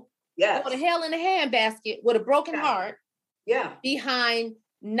people go to hell in a handbasket with a broken heart behind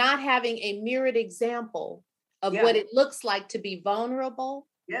not having a mirrored example of what it looks like to be vulnerable,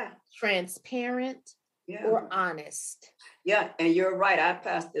 transparent, or honest. Yeah, and you're right. Our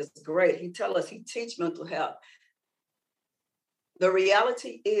pastor is great. He teach mental health. The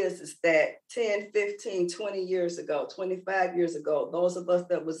reality is that 10, 15, 20 years ago, 25 years ago, those of us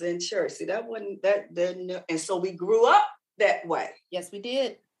that was in church, see, that wasn't that, and so we grew up that way. Yes, we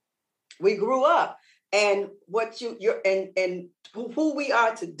did. We grew up. And what and who we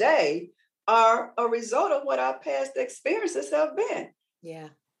are today are a result of what our past experiences have been. Yeah.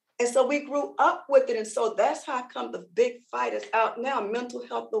 And so we grew up with it. And so that's how come the big fight is out now. Mental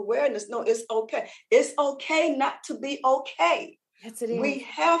health awareness. No, it's okay. It's okay not to be okay. Yes, it is. We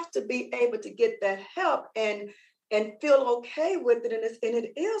have to be able to get that help and feel okay with it. And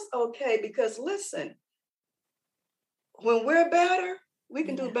it is okay because listen, when we're better, we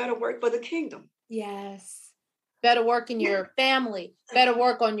can do better work for the kingdom. Yes. Better work in your family, better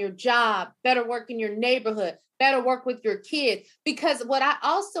work on your job, better work in your neighborhood, better work with your kids. Because what I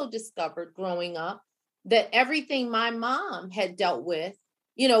also discovered growing up, that everything my mom had dealt with,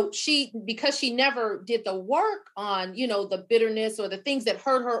 because she never did the work on, the bitterness or the things that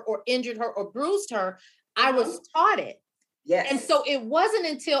hurt her or injured her or bruised her, I was taught it. Yes. And so it wasn't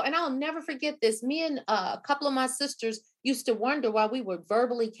until, and I'll never forget this, me and a couple of my sisters used to wonder why we would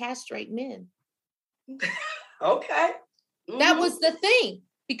verbally castrate men. Okay. That was the thing,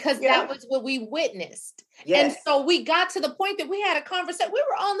 because that was what we witnessed. Yes. And so we got to the point that we had a conversation. We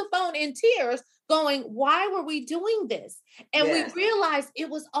were on the phone in tears going, why were we doing this? And we realized it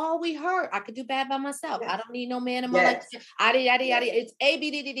was all we heard. I could do bad by myself. I don't need no man in my life. It's A,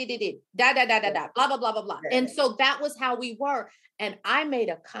 B, D, D, D, D, D, da, da, da, da, da, blah, blah, blah, blah, blah. And so that was how we were. And I made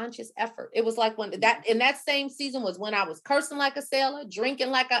a conscious effort. It was like in that same season was when I was cursing like a sailor, drinking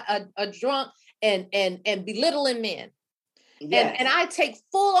like a drunk, and belittling men. Yes. And I take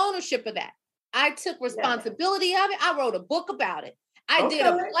full ownership of that. I took responsibility of it. I wrote a book about it. I did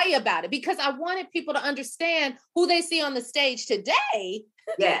a play about it because I wanted people to understand who they see on the stage today.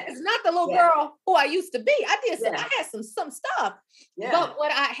 Yeah. It's not the little girl who I used to be. I had some stuff. Yeah. But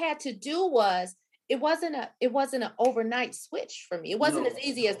what I had to do was, it wasn't an overnight switch for me. It wasn't as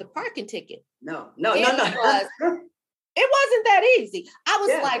easy as the parking ticket. No. It wasn't that easy. I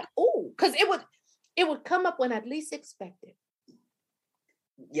was like, ooh, because it would come up when I'd least expect it.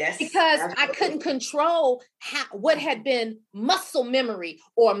 Yes. Because absolutely. I couldn't control what had been muscle memory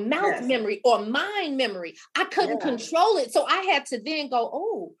or mouth memory or mind memory. I couldn't control it. So I had to then go,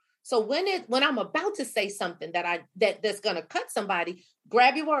 oh, so when I'm about to say something that's gonna cut somebody,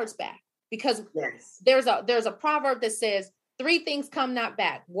 grab your words back. Because there's a proverb that says 3 things come not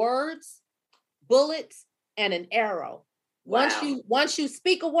back: words, bullets, and an arrow. Wow. Once you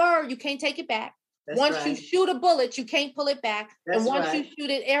speak a word, you can't take it back. That's once you shoot a bullet, you can't pull it back. And once you shoot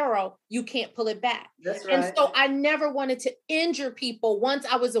an arrow, you can't pull it back. That's right. And so I never wanted to injure people once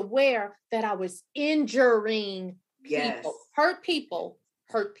I was aware that I was injuring people. Hurt people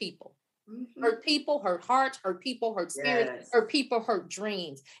hurt people. Hurt people, hurt hearts, hurt people, hurt spirits, Yes. hurt people, hurt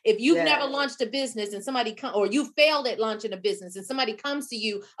dreams. If you've never launched a business and somebody or you failed at launching a business and somebody comes to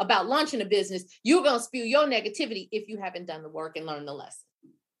you about launching a business, you're going to spew your negativity if you haven't done the work and learned the lesson.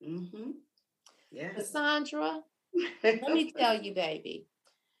 Yes. Cassandra, let me tell you, baby.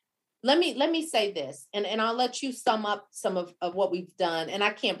 Let me say this, and I'll let you sum up some of what we've done. And I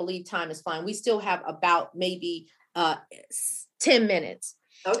can't believe time is flying. We still have about maybe 10 minutes.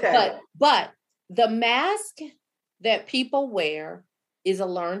 Okay. But the mask that people wear is a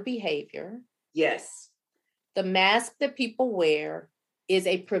learned behavior. Yes. The mask that people wear is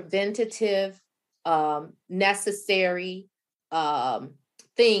a preventative, necessary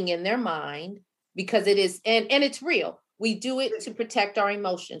thing in their mind, because it is, and it's real. We do it to protect our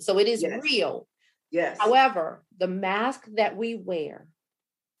emotions. So it is real. Yes. However, the mask that we wear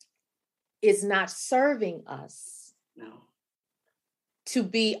is not serving us. No. To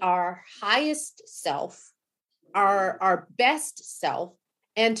be our highest self, our best self,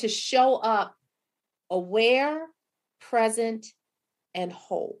 and to show up aware, present, and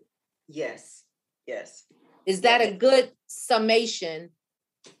whole. Yes. Yes. Is that a good summation?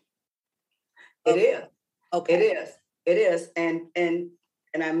 It is. Okay. It is. It is. And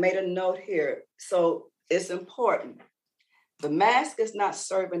I made a note here. So it's important. The mask is not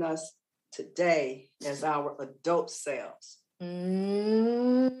serving us today as our adult selves. But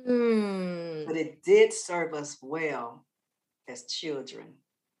it did serve us well as children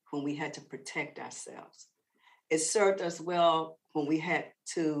when we had to protect ourselves. It served us well when we had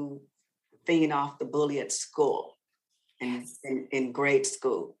to fend off the bully at school, in grade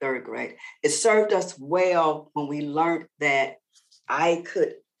school, third grade. It served us well when we learned that I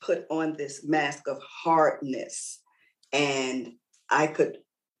could put on this mask of hardness and I could,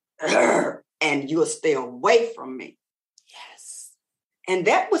 and you'll stay away from me. Yes. And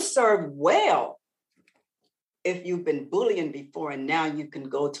that would serve well if you've been bullying before and now you can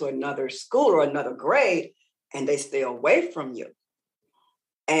go to another school or another grade and they stay away from you.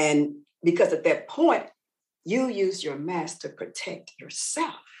 And because at that point, you use your mask to protect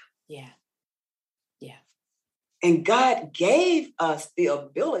yourself. Yeah. Yeah. And God gave us the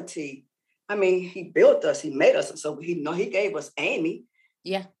ability. I mean, he built us, he made us. And so he gave us Amy.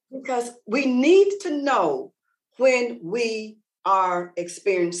 Yeah. Because we need to know when we are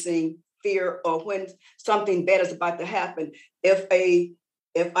experiencing fear or when something bad is about to happen. If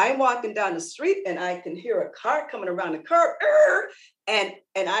I'm walking down the street and I can hear a car coming around the curb, and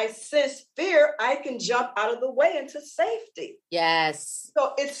I sense fear, I can jump out of the way into safety. Yes.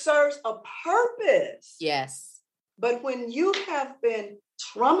 So it serves a purpose. Yes. But when you have been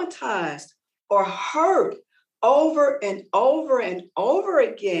traumatized or hurt over and over and over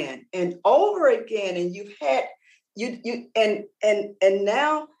again, and you've had and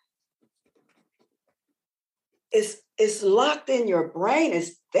now it's locked in your brain,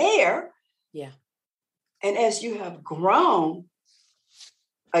 it's there. Yeah. And as you have grown,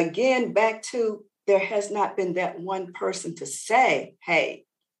 again, back to there has not been that one person to say, hey,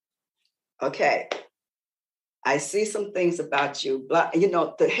 okay, I see some things about you,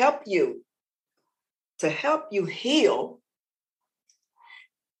 to help you heal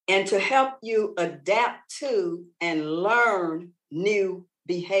and to help you adapt to and learn new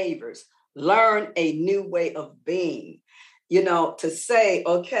behaviors, learn a new way of being, to say,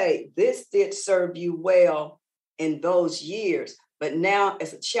 okay, this did serve you well in those years, but now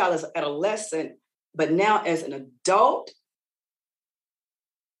as a child, as an adolescent, but now as an adult,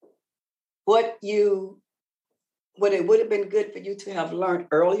 what it would have been good for you to have learned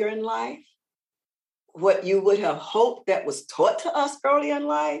earlier in life, what you would have hoped that was taught to us early in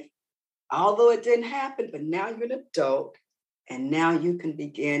life, although it didn't happen, but now you're an adult and now you can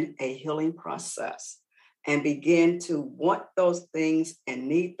begin a healing process and begin to want those things and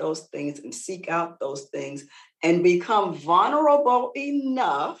need those things and seek out those things and become vulnerable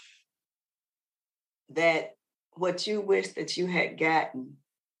enough that what you wish that you had gotten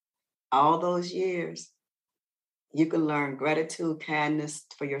all those years, you can learn gratitude, kindness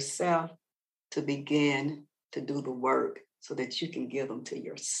for yourself to begin to do the work so that you can give them to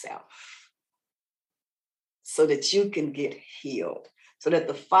yourself, so that you can get healed, so that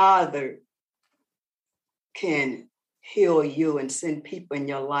the Father can heal you and send people in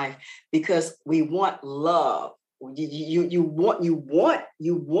your life, because we want love. You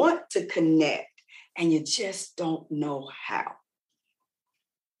want to connect, and you just don't know how.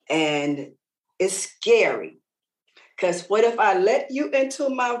 And it's scary, because what if I let you into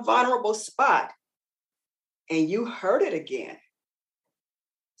my vulnerable spot and you hurt it again?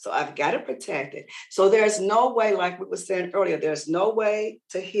 So I've got to protect it. So there's no way, like we were saying earlier, there's no way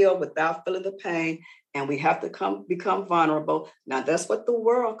to heal without feeling the pain. And we have to become vulnerable. Now, that's what the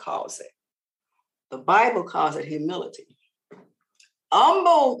world calls it. The Bible calls it humility.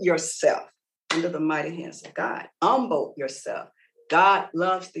 Humble yourself under the mighty hands of God. Humble yourself. God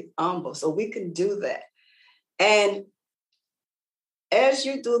loves the humble. So we can do that. And as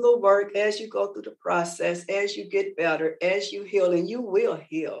you do the work, as you go through the process, as you get better, as you heal, and you will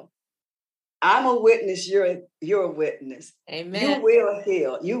heal. I'm a witness, you're a witness. Amen. You will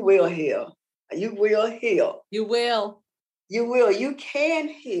heal. You will heal. You will heal. You will. You will. You can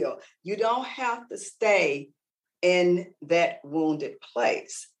heal. You don't have to stay in that wounded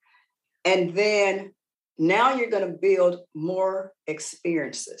place. And then now you're going to build more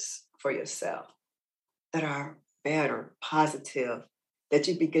experiences for yourself that are better, positive, that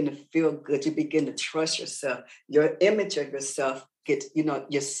you begin to feel good. You begin to trust yourself. Your image of yourself gets,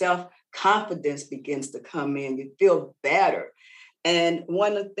 your self-confidence begins to come in. You feel better. And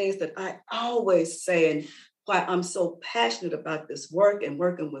one of the things that I always say, and why I'm so passionate about this work and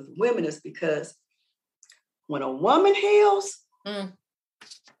working with women, is because when a woman heals,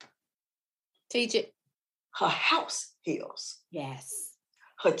 teach it. Her house heals. Yes.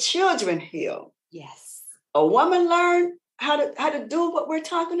 Her children heal. Yes. A woman learned how to do what we're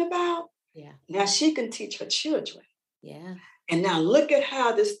talking about. Yeah. Now she can teach her children. Yeah. And now look at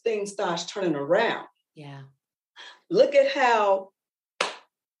how this thing starts turning around. Yeah. Look at how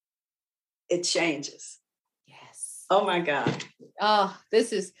it changes. Yes. Oh my God. Oh,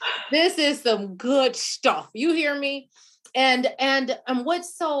 this is some good stuff. You hear me? And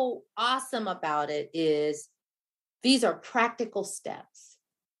what's so awesome about it is these are practical steps.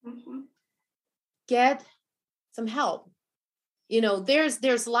 Mm-hmm. Get some help.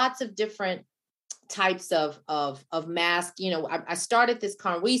 There's lots of different types of masks. We started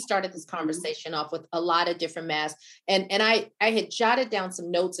this conversation off with a lot of different masks. And I had jotted down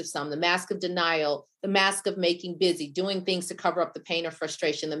some notes of some: the mask of denial, the mask of making busy, doing things to cover up the pain or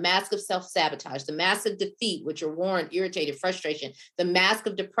frustration, the mask of self-sabotage, the mask of defeat, which are worn, irritated, frustration, the mask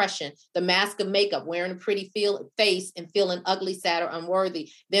of depression, the mask of makeup, wearing a pretty face and feeling ugly, sad, or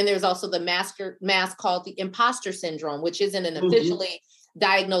unworthy. Then there's also the mask called the imposter syndrome, which isn't an officially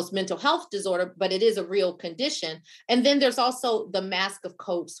diagnosed mental health disorder, but it is a real condition. And then there's also the mask of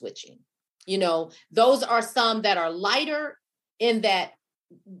code switching. Those are some that are lighter in that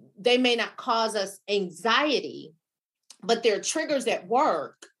they may not cause us anxiety, but they're triggers at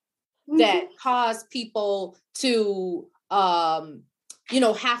work that cause people to,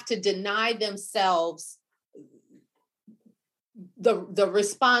 have to deny themselves the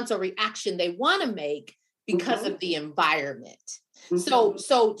response or reaction they want to make because of the environment. So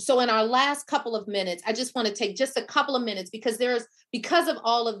in our last couple of minutes, I just want to take just a couple of minutes because of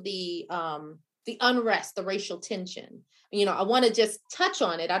all of the unrest, the racial tension. I want to just touch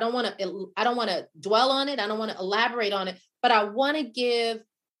on it. I don't want to dwell on it. I don't want to elaborate on it, but I want to give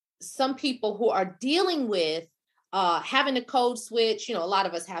some people who are dealing with having a code switch. A lot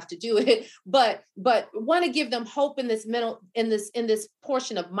of us have to do it, but want to give them hope in this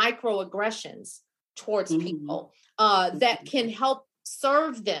portion of microaggressions towards people that can help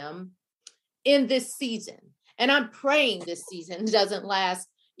serve them in this season. And I'm praying this season doesn't last,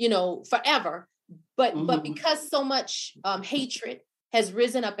 forever, but because so much hatred has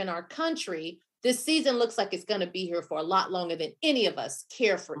risen up in our country, this season looks like it's going to be here for a lot longer than any of us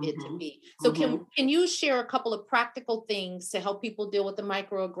care for it to be. So can you share a couple of practical things to help people deal with the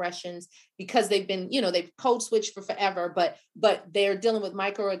microaggressions, because they've been, they've code switched for forever, but they're dealing with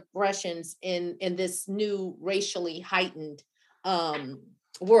microaggressions in this new racially heightened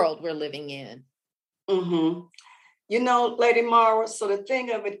world we're living in? Lady Maura, so the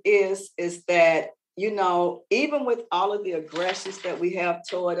thing of it is that, even with all of the aggressions that we have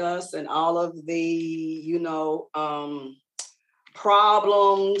toward us and all of the,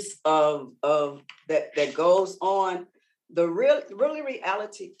 problems of that goes on, the really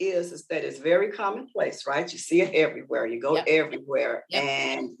reality is that it's very commonplace, right? You see it everywhere. You go everywhere. Yep.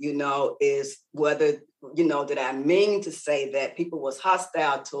 And, is whether, did I mean to say that people was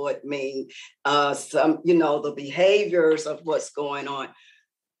hostile toward me? Some, the behaviors of what's going on.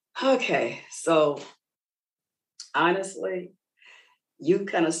 Okay, so honestly, you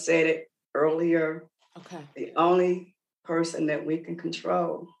kind of said it earlier. Okay. The only person that we can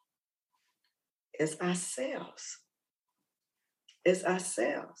control is ourselves. It's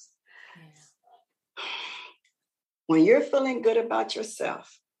ourselves. Yeah. When you're feeling good about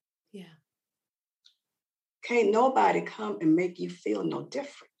yourself, can't nobody come and make you feel no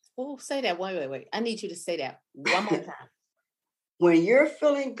different. Oh, say that. Wait. I need you to say that one more time. when you're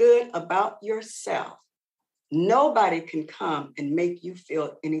feeling good about yourself, nobody can come and make you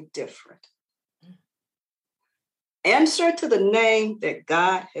feel any different. Answer to the name that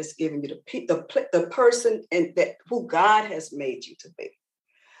God has given you, the person and that who God has made you to be.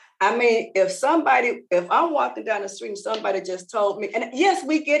 I mean, if I'm walking down the street and somebody just told me, and yes,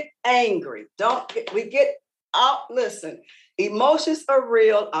 we get angry. We get out. Listen, emotions are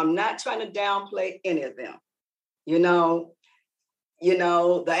real. I'm not trying to downplay any of them.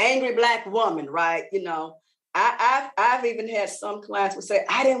 The angry Black woman, right? I've even had some clients who say,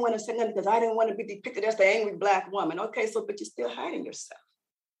 I didn't want to say nothing because I didn't want to be depicted as the angry Black woman. Okay, but you're still hiding yourself.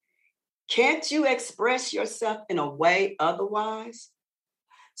 Can't you express yourself in a way otherwise?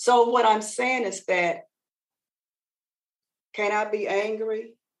 So what I'm saying is that, can I be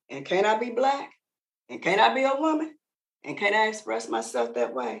angry? And can I be Black? And can I be a woman? And can I express myself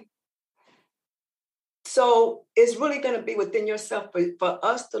that way? So it's really going to be within yourself for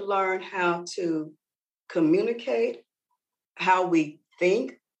us to learn how to communicate, how we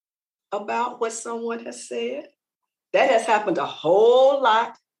think about what someone has said. That has happened a whole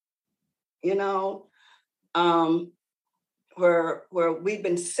lot, where we've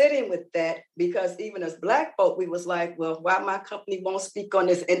been sitting with that, because even as Black folk, we was like, well, why my company won't speak on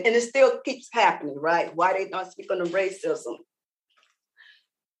this? And it still keeps happening, right? Why they not speak on the racism?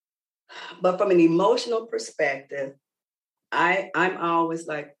 But from an emotional perspective, I'm always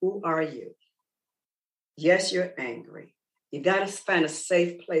like, who are you? Yes, you're angry. You got to find a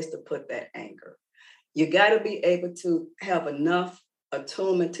safe place to put that anger. You got to be able to have enough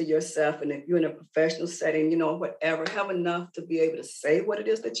attunement to yourself. And if you're in a professional setting, whatever, have enough to be able to say what it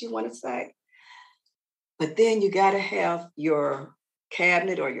is that you want to say. But then you got to have your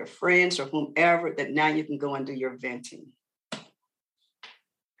cabinet or your friends or whomever that now you can go and do your venting.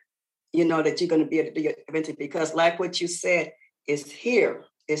 That you're going to be able to do your venting, because like what you said, it's here,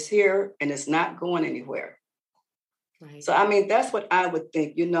 and it's not going anywhere. Right. So, I mean, that's what I would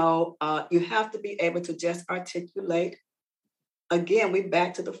think, you have to be able to just articulate. Again, we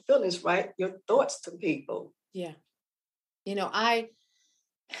back to the feelings, right? Your thoughts to people. Yeah.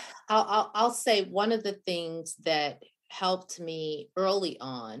 I'll say one of the things that helped me early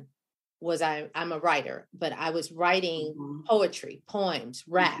on was I'm a writer, but I was writing poetry, poems,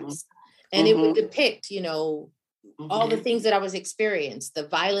 raps, and it would depict, all the things that I was experiencing, the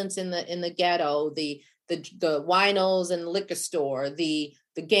violence in the ghetto, the winos and the liquor store, the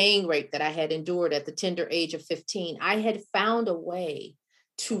gang rape that I had endured at the tender age of 15. I had found a way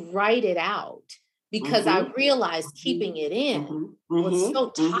to write it out because I realized keeping it in was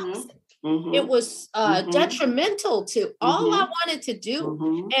so toxic. It was detrimental to all I wanted to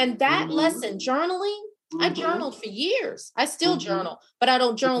do. And that lesson, journaling, I journaled for years. I still journal, but I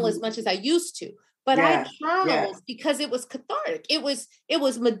don't journal as much as I used to. But I journaled because it was cathartic. It was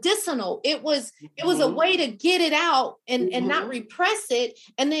medicinal. It was a way to get it out and not repress it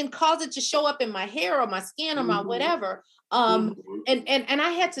and then cause it to show up in my hair or my skin or my whatever. And I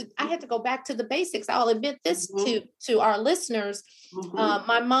had to go back to the basics. I'll admit this to our listeners.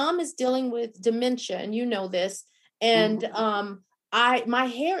 My mom is dealing with dementia, and you know this. And my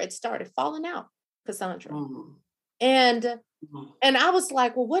hair had started falling out, Cassandra. And I was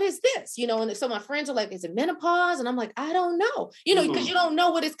like, well, what is this? And so my friends are like, is it menopause? And I'm like, I don't know, because you don't know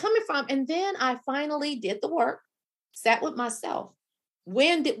what it's coming from. And then I finally did the work, sat with myself.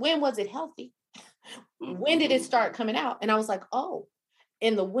 When was it healthy? When did it start coming out? And I was like, oh,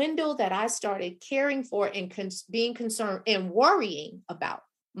 in the window that I started caring for and being concerned and worrying about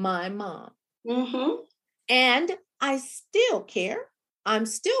my mom. And I still care. I'm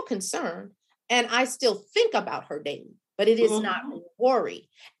still concerned. And I still think about her daily. But it is not worry.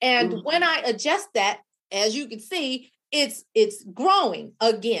 And when I adjust that, as you can see, it's growing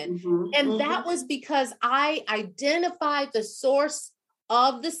again. And that was because I identified the source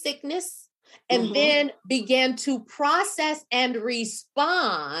of the sickness and then began to process and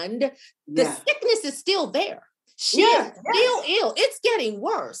respond. The sickness is still there. She is still ill. It's getting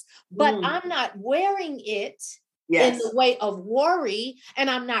worse, but I'm not wearing it in the way of worry, and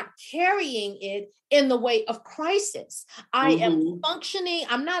I'm not carrying it in the way of crisis. I am functioning.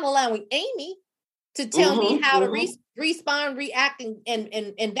 I'm not allowing Amy to tell me how to respond, react,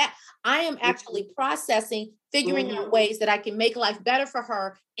 and that. I am actually processing, figuring out ways that I can make life better for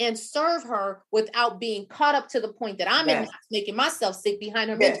her and serve her without being caught up to the point that I'm making myself sick behind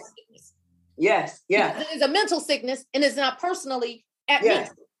her mental sickness. Yes. Because it is a mental sickness and it's not personally at me.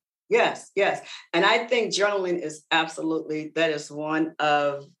 Yes. And I think journaling is absolutely, that is one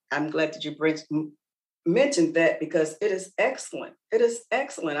of, I'm glad that you mentioned that, because it is excellent. It is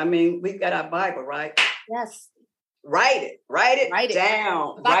excellent. I mean, we've got our Bible, right? Yes. Write it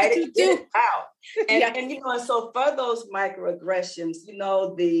down, write it, get it out. And and and so for those microaggressions,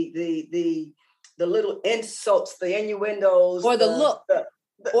 the little insults, the innuendos, or the look,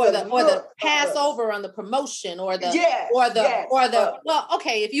 or the pass over on the promotion, or the well,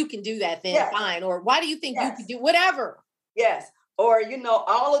 okay, if you can do that, then fine. Or why do you think you can do whatever? Yes. Or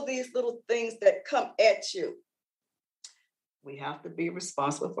all of these little things that come at you. We have to be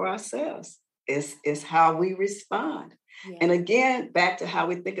responsible for ourselves. It's how we respond. Yeah. And again, back to how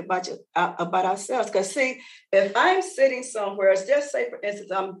we think about ourselves. Because see, if I'm sitting somewhere, just say, for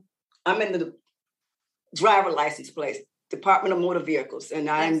instance, I'm in the driver license place, Department of Motor Vehicles, and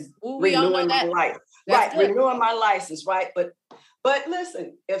I'm renewing my license. Right, good. Renewing my license, right? But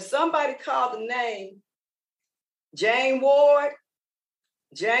listen, if somebody called the name Jane Ward,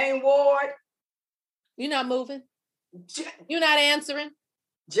 you're not moving. You're not answering.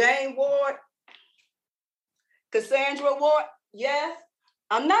 Jane Ward, Cassandra Ward, yes.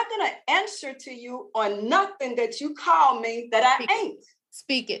 I'm not going to answer to you on nothing that you call me that I ain't.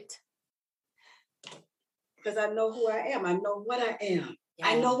 Speak it. Because I know who I am. I know what I am. Yeah.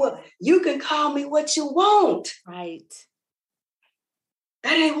 I know what, you can call me what you want. Right.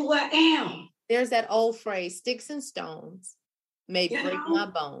 That ain't who I am. There's that old phrase, sticks and stones may break my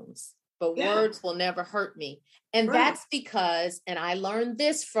bones, but words will never hurt me. And that's because, and I learned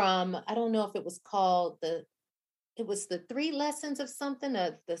this from, I don't know if it was called it was the 3 lessons of something,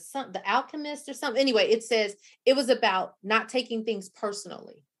 the alchemist or something. Anyway, it says it was about not taking things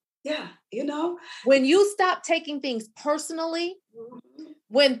personally. Yeah. When you stop taking things personally,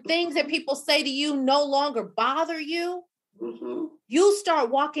 when things that people say to you no longer bother you, you start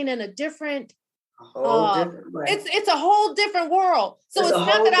walking in a different, different way. It's a whole different world. So it's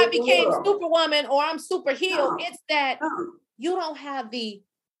not that I became Superwoman or I'm super healed. No. It's that you don't have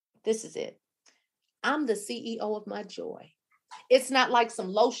this is it. I'm the CEO of my joy. It's not like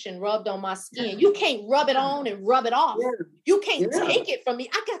some lotion rubbed on my skin. You can't rub it on and rub it off. Yeah. You can't take it from me.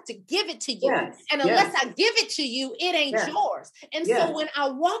 I got to give it to you. Yes. And unless I give it to you, it ain't yours. And so when I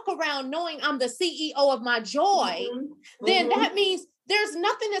walk around knowing I'm the CEO of my joy, then that means there's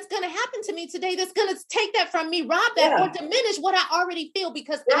nothing that's going to happen to me today that's going to take that from me, rob that, or diminish what I already feel,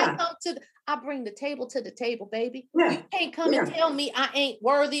 because I bring the table to the table, baby. Yeah. You can't come and tell me I ain't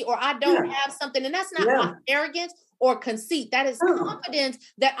worthy or I don't have something. And that's not my arrogance or conceit. That is confidence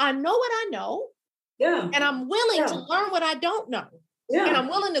that I know what I know. Yeah. And I'm willing to learn what I don't know. Yeah. And I'm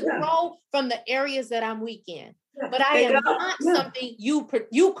willing to grow from the areas that I'm weak in. Yeah. But I am not something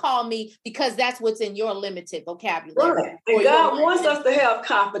you call me because that's what's in your limited vocabulary. Right. And God wants us to have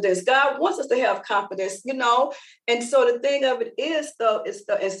confidence. God wants us to have confidence, And so the thing of it is, though,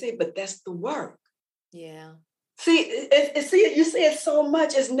 but that's the work. Yeah. See, you see it so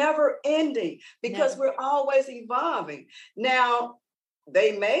much. It's never ending because we're always evolving. Now,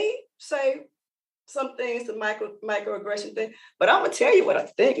 they may say some things, the microaggression thing, but I'm going to tell you what I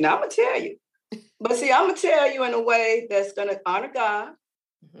think. Now, I'm going to tell you. But see, I'm going to tell you in a way that's going to honor God.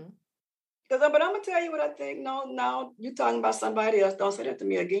 But I'm going to tell you what I think. No, you're talking about somebody else. Don't say that to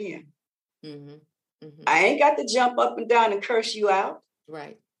me again. I ain't got to jump up and down and curse you out.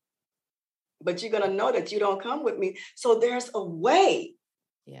 Right. But you're going to know that you don't come with me. So there's a way.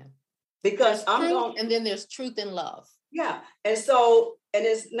 Yeah. Because and then there's truth and love. Yeah. And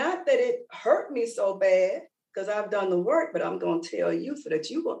it's not that it hurt me so bad because I've done the work, but I'm going to tell you so that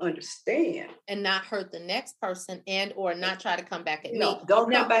you will understand. And not hurt the next person or not try to come back at me. Don't come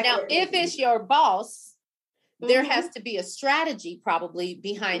back at me. Now, if it's your boss, there has to be a strategy probably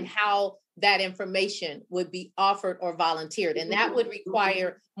behind how that information would be offered or volunteered. And that would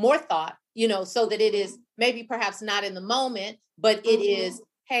require more thought, so that it is maybe perhaps not in the moment, but it is,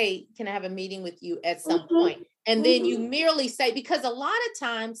 hey, can I have a meeting with you at some point? And then you merely say, because a lot of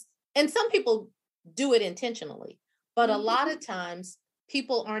times, and some people do it intentionally, but a lot of times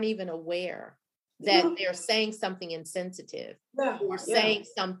people aren't even aware that they're saying something insensitive or saying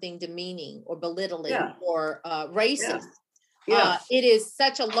something demeaning or belittling or racist. It is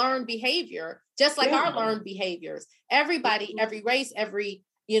such a learned behavior, just like our learned behaviors. Everybody, every race, every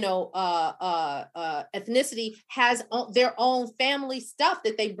ethnicity has their own family stuff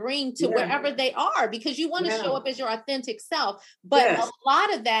that they bring to wherever they are, because you want to show up as your authentic self. But a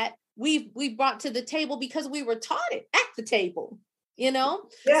lot of that we brought to the table because we were taught it at the table, So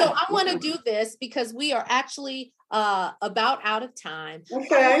I want to do this because we are actually about out of time.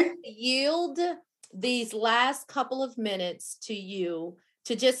 Okay. I want to yield these last couple of minutes to you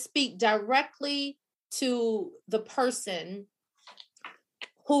to just speak directly to the person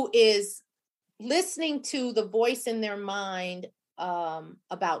who is listening to the voice in their mind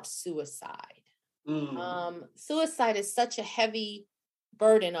about suicide. Suicide is such a heavy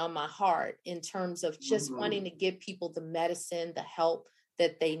burden on my heart in terms of just wanting to give people the medicine, the help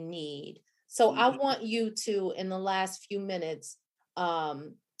that they need. So I want you to, in the last few minutes,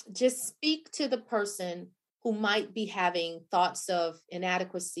 just speak to the person who might be having thoughts of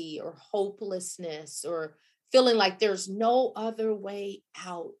inadequacy or hopelessness or feeling like there's no other way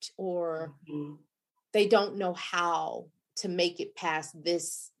out, or they don't know how to make it past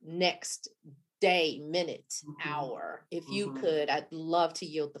this next day, minute, hour. If you could, I'd love to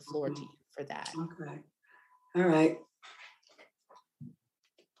yield the floor to you for that. Okay. All right.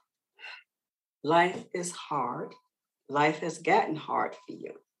 Life is hard. Life has gotten hard for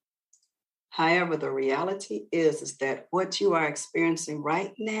you. However, the reality is that what you are experiencing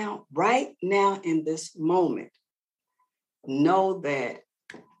right now in this moment, know that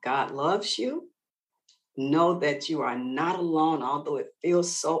God loves you. Know that you are not alone, although it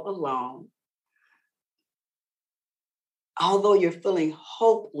feels so alone. Although you're feeling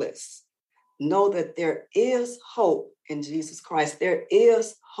hopeless, know that there is hope in Jesus Christ. There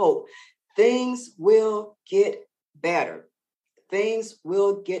is hope. Things will get better. Things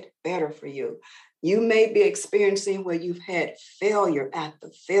will get better for you. You may be experiencing where you've had failure after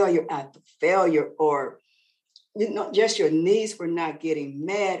failure after failure, or just your needs were not getting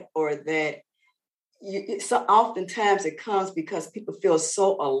met, or that so oftentimes it comes because people feel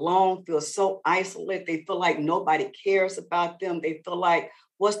so alone, feel so isolated. They feel like nobody cares about them. They feel like,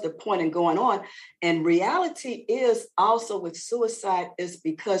 what's the point in going on? And reality is also with suicide is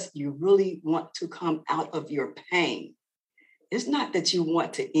because you really want to come out of your pain. It's not that you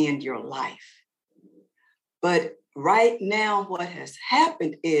want to end your life. But right now, what has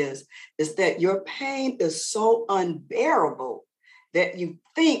happened is that your pain is so unbearable that you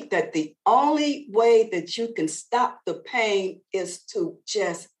think that the only way that you can stop the pain is to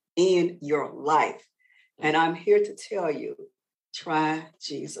just end your life. And I'm here to tell you, try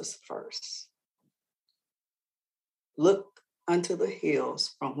Jesus first. Look unto the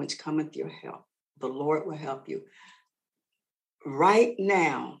hills from which cometh your help. The Lord will help you. Right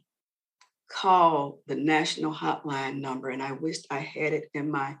now, call the national hotline number, and I wish I had it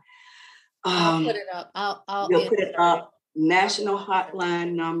in my... I'll put it up. I'll put it up. National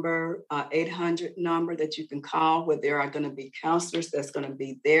hotline number, 800 number that you can call, where there are going to be counselors that's going to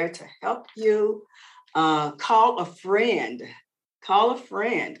be there to help you. Call a friend. Call a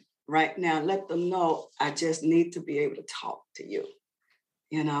friend right now. Let them know, I just need to be able to talk to you.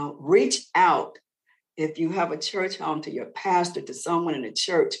 Reach out. If you have a church home, to your pastor, to someone in the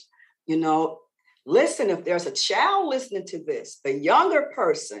church, listen, if there's a child listening to this, a younger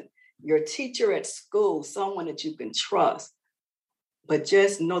person, your teacher at school, someone that you can trust. But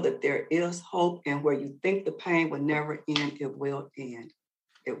just know that there is hope, and where you think the pain will never end, it will end.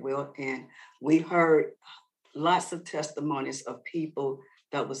 It will end. We heard lots of testimonies of people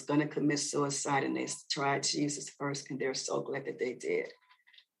that was going to commit suicide, and they tried Jesus first, and they're so glad that they did.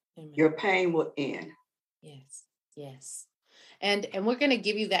 Amen. Your pain will end. Yes, yes. And we're going to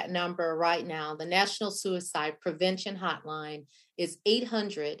give you that number right now. The National Suicide Prevention Hotline is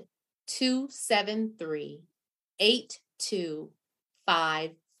 800-273-8255.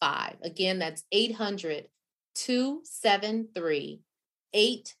 Again, that's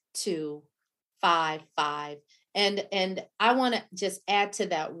 800-273-8255. And I want to just add to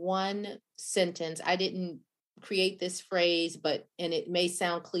that one sentence. I didn't create this phrase, and it may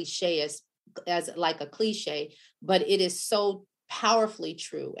sound cliche as like a cliche, but it is so powerfully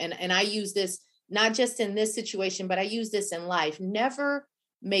true. And I use this not just in this situation, but I use this in life. Never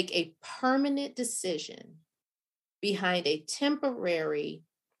make a permanent decision behind a temporary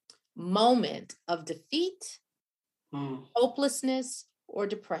moment of defeat, hopelessness, or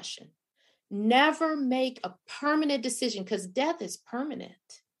depression. Never make a permanent decision, because death is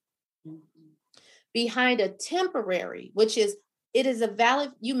permanent. Behind a temporary, which is, it is a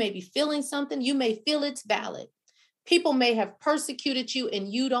valid, you may be feeling something, you may feel it's valid. People may have persecuted you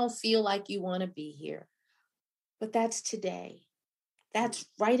and you don't feel like you want to be here. But that's today. That's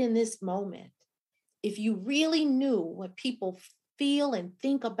right in this moment. If you really knew what people feel and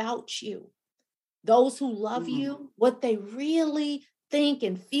think about you, those who love you, what they really think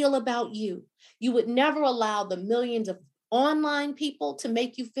and feel about you, you would never allow the millions of online people to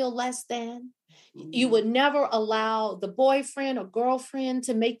make you feel less than. You would never allow the boyfriend or girlfriend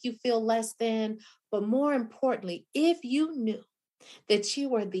to make you feel less than. But more importantly, if you knew that you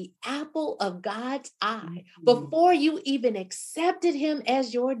were the apple of God's eye before you even accepted him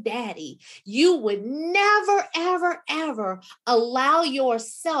as your daddy, you would never, ever, ever allow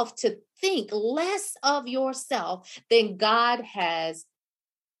yourself to think less of yourself than God has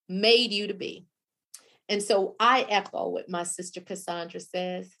made you to be. And so I echo what my sister Cassandra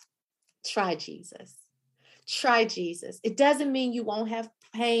says. Try Jesus. Try Jesus. It doesn't mean you won't have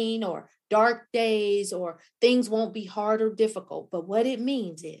pain or dark days or things won't be hard or difficult. But what it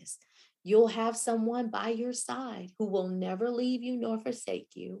means is you'll have someone by your side who will never leave you nor forsake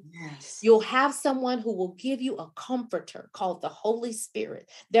you. Yes. You'll have someone who will give you a comforter called the Holy Spirit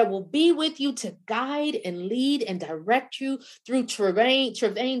that will be with you to guide and lead and direct you through terrain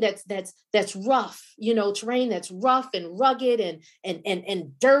that's rough, terrain that's rough and rugged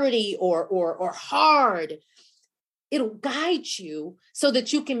and dirty or hard. It'll guide you so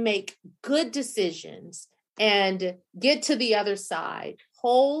that you can make good decisions and get to the other side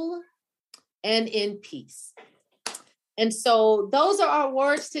whole and in peace. And so those are our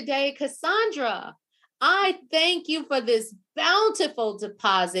words today. Cassandra, I thank you for this bountiful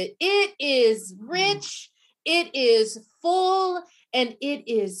deposit. It is rich, it is full, and it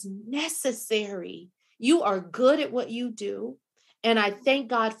is necessary. You are good at what you do. And I thank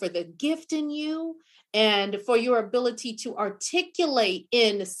God for the gift in you and for your ability to articulate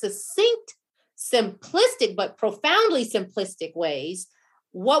in succinct, simplistic, but profoundly simplistic ways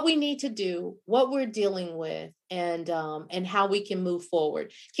what we need to do, what we're dealing with, and how we can move forward.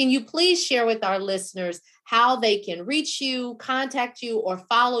 Can you please share with our listeners how they can reach you, contact you, or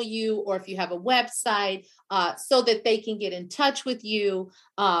follow you, or if you have a website, so that they can get in touch with you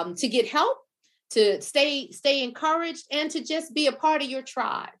to get help, to stay encouraged, and to just be a part of your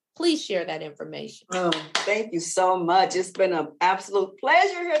tribe? Please share that information. Oh, thank you so much. It's been an absolute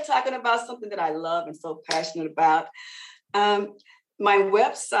pleasure here talking about something that I love and so passionate about. My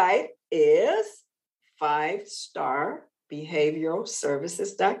website is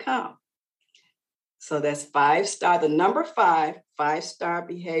 5starbehavioralservices.com. So that's 5-star, the number 5,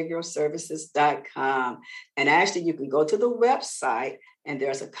 5starbehavioralservices.com. And actually, you can go to the website and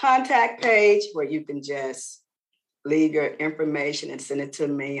there's a contact page where you can just leave your information and send it to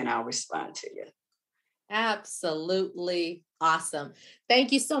me and I'll respond to you. Absolutely awesome.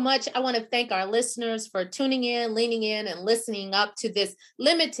 Thank you so much. I want to thank our listeners for tuning in, leaning in, and listening up to this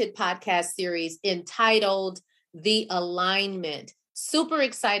limited podcast series entitled The Alignment. Super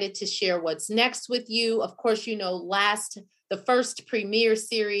excited to share what's next with you. Of course, the first premiere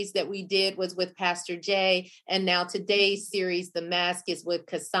series that we did was with Pastor Jay, and now today's series, The Mask, is with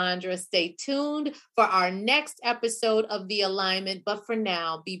Cassandra. Stay tuned for our next episode of The Alignment. But for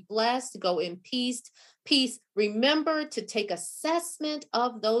now, be blessed, go in peace. Remember to take assessment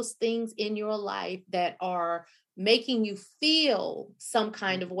of those things in your life that are making you feel some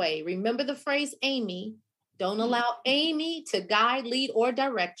kind of way. Remember the phrase Amy. Don't allow Amy to guide, lead, or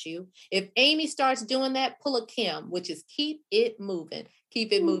direct you. If Amy starts doing that, pull a Kim, which is keep it moving.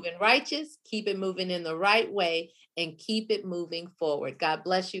 Keep it moving righteous, keep it moving in the right way, and keep it moving forward. God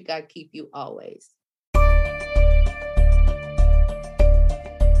bless you. God keep you always.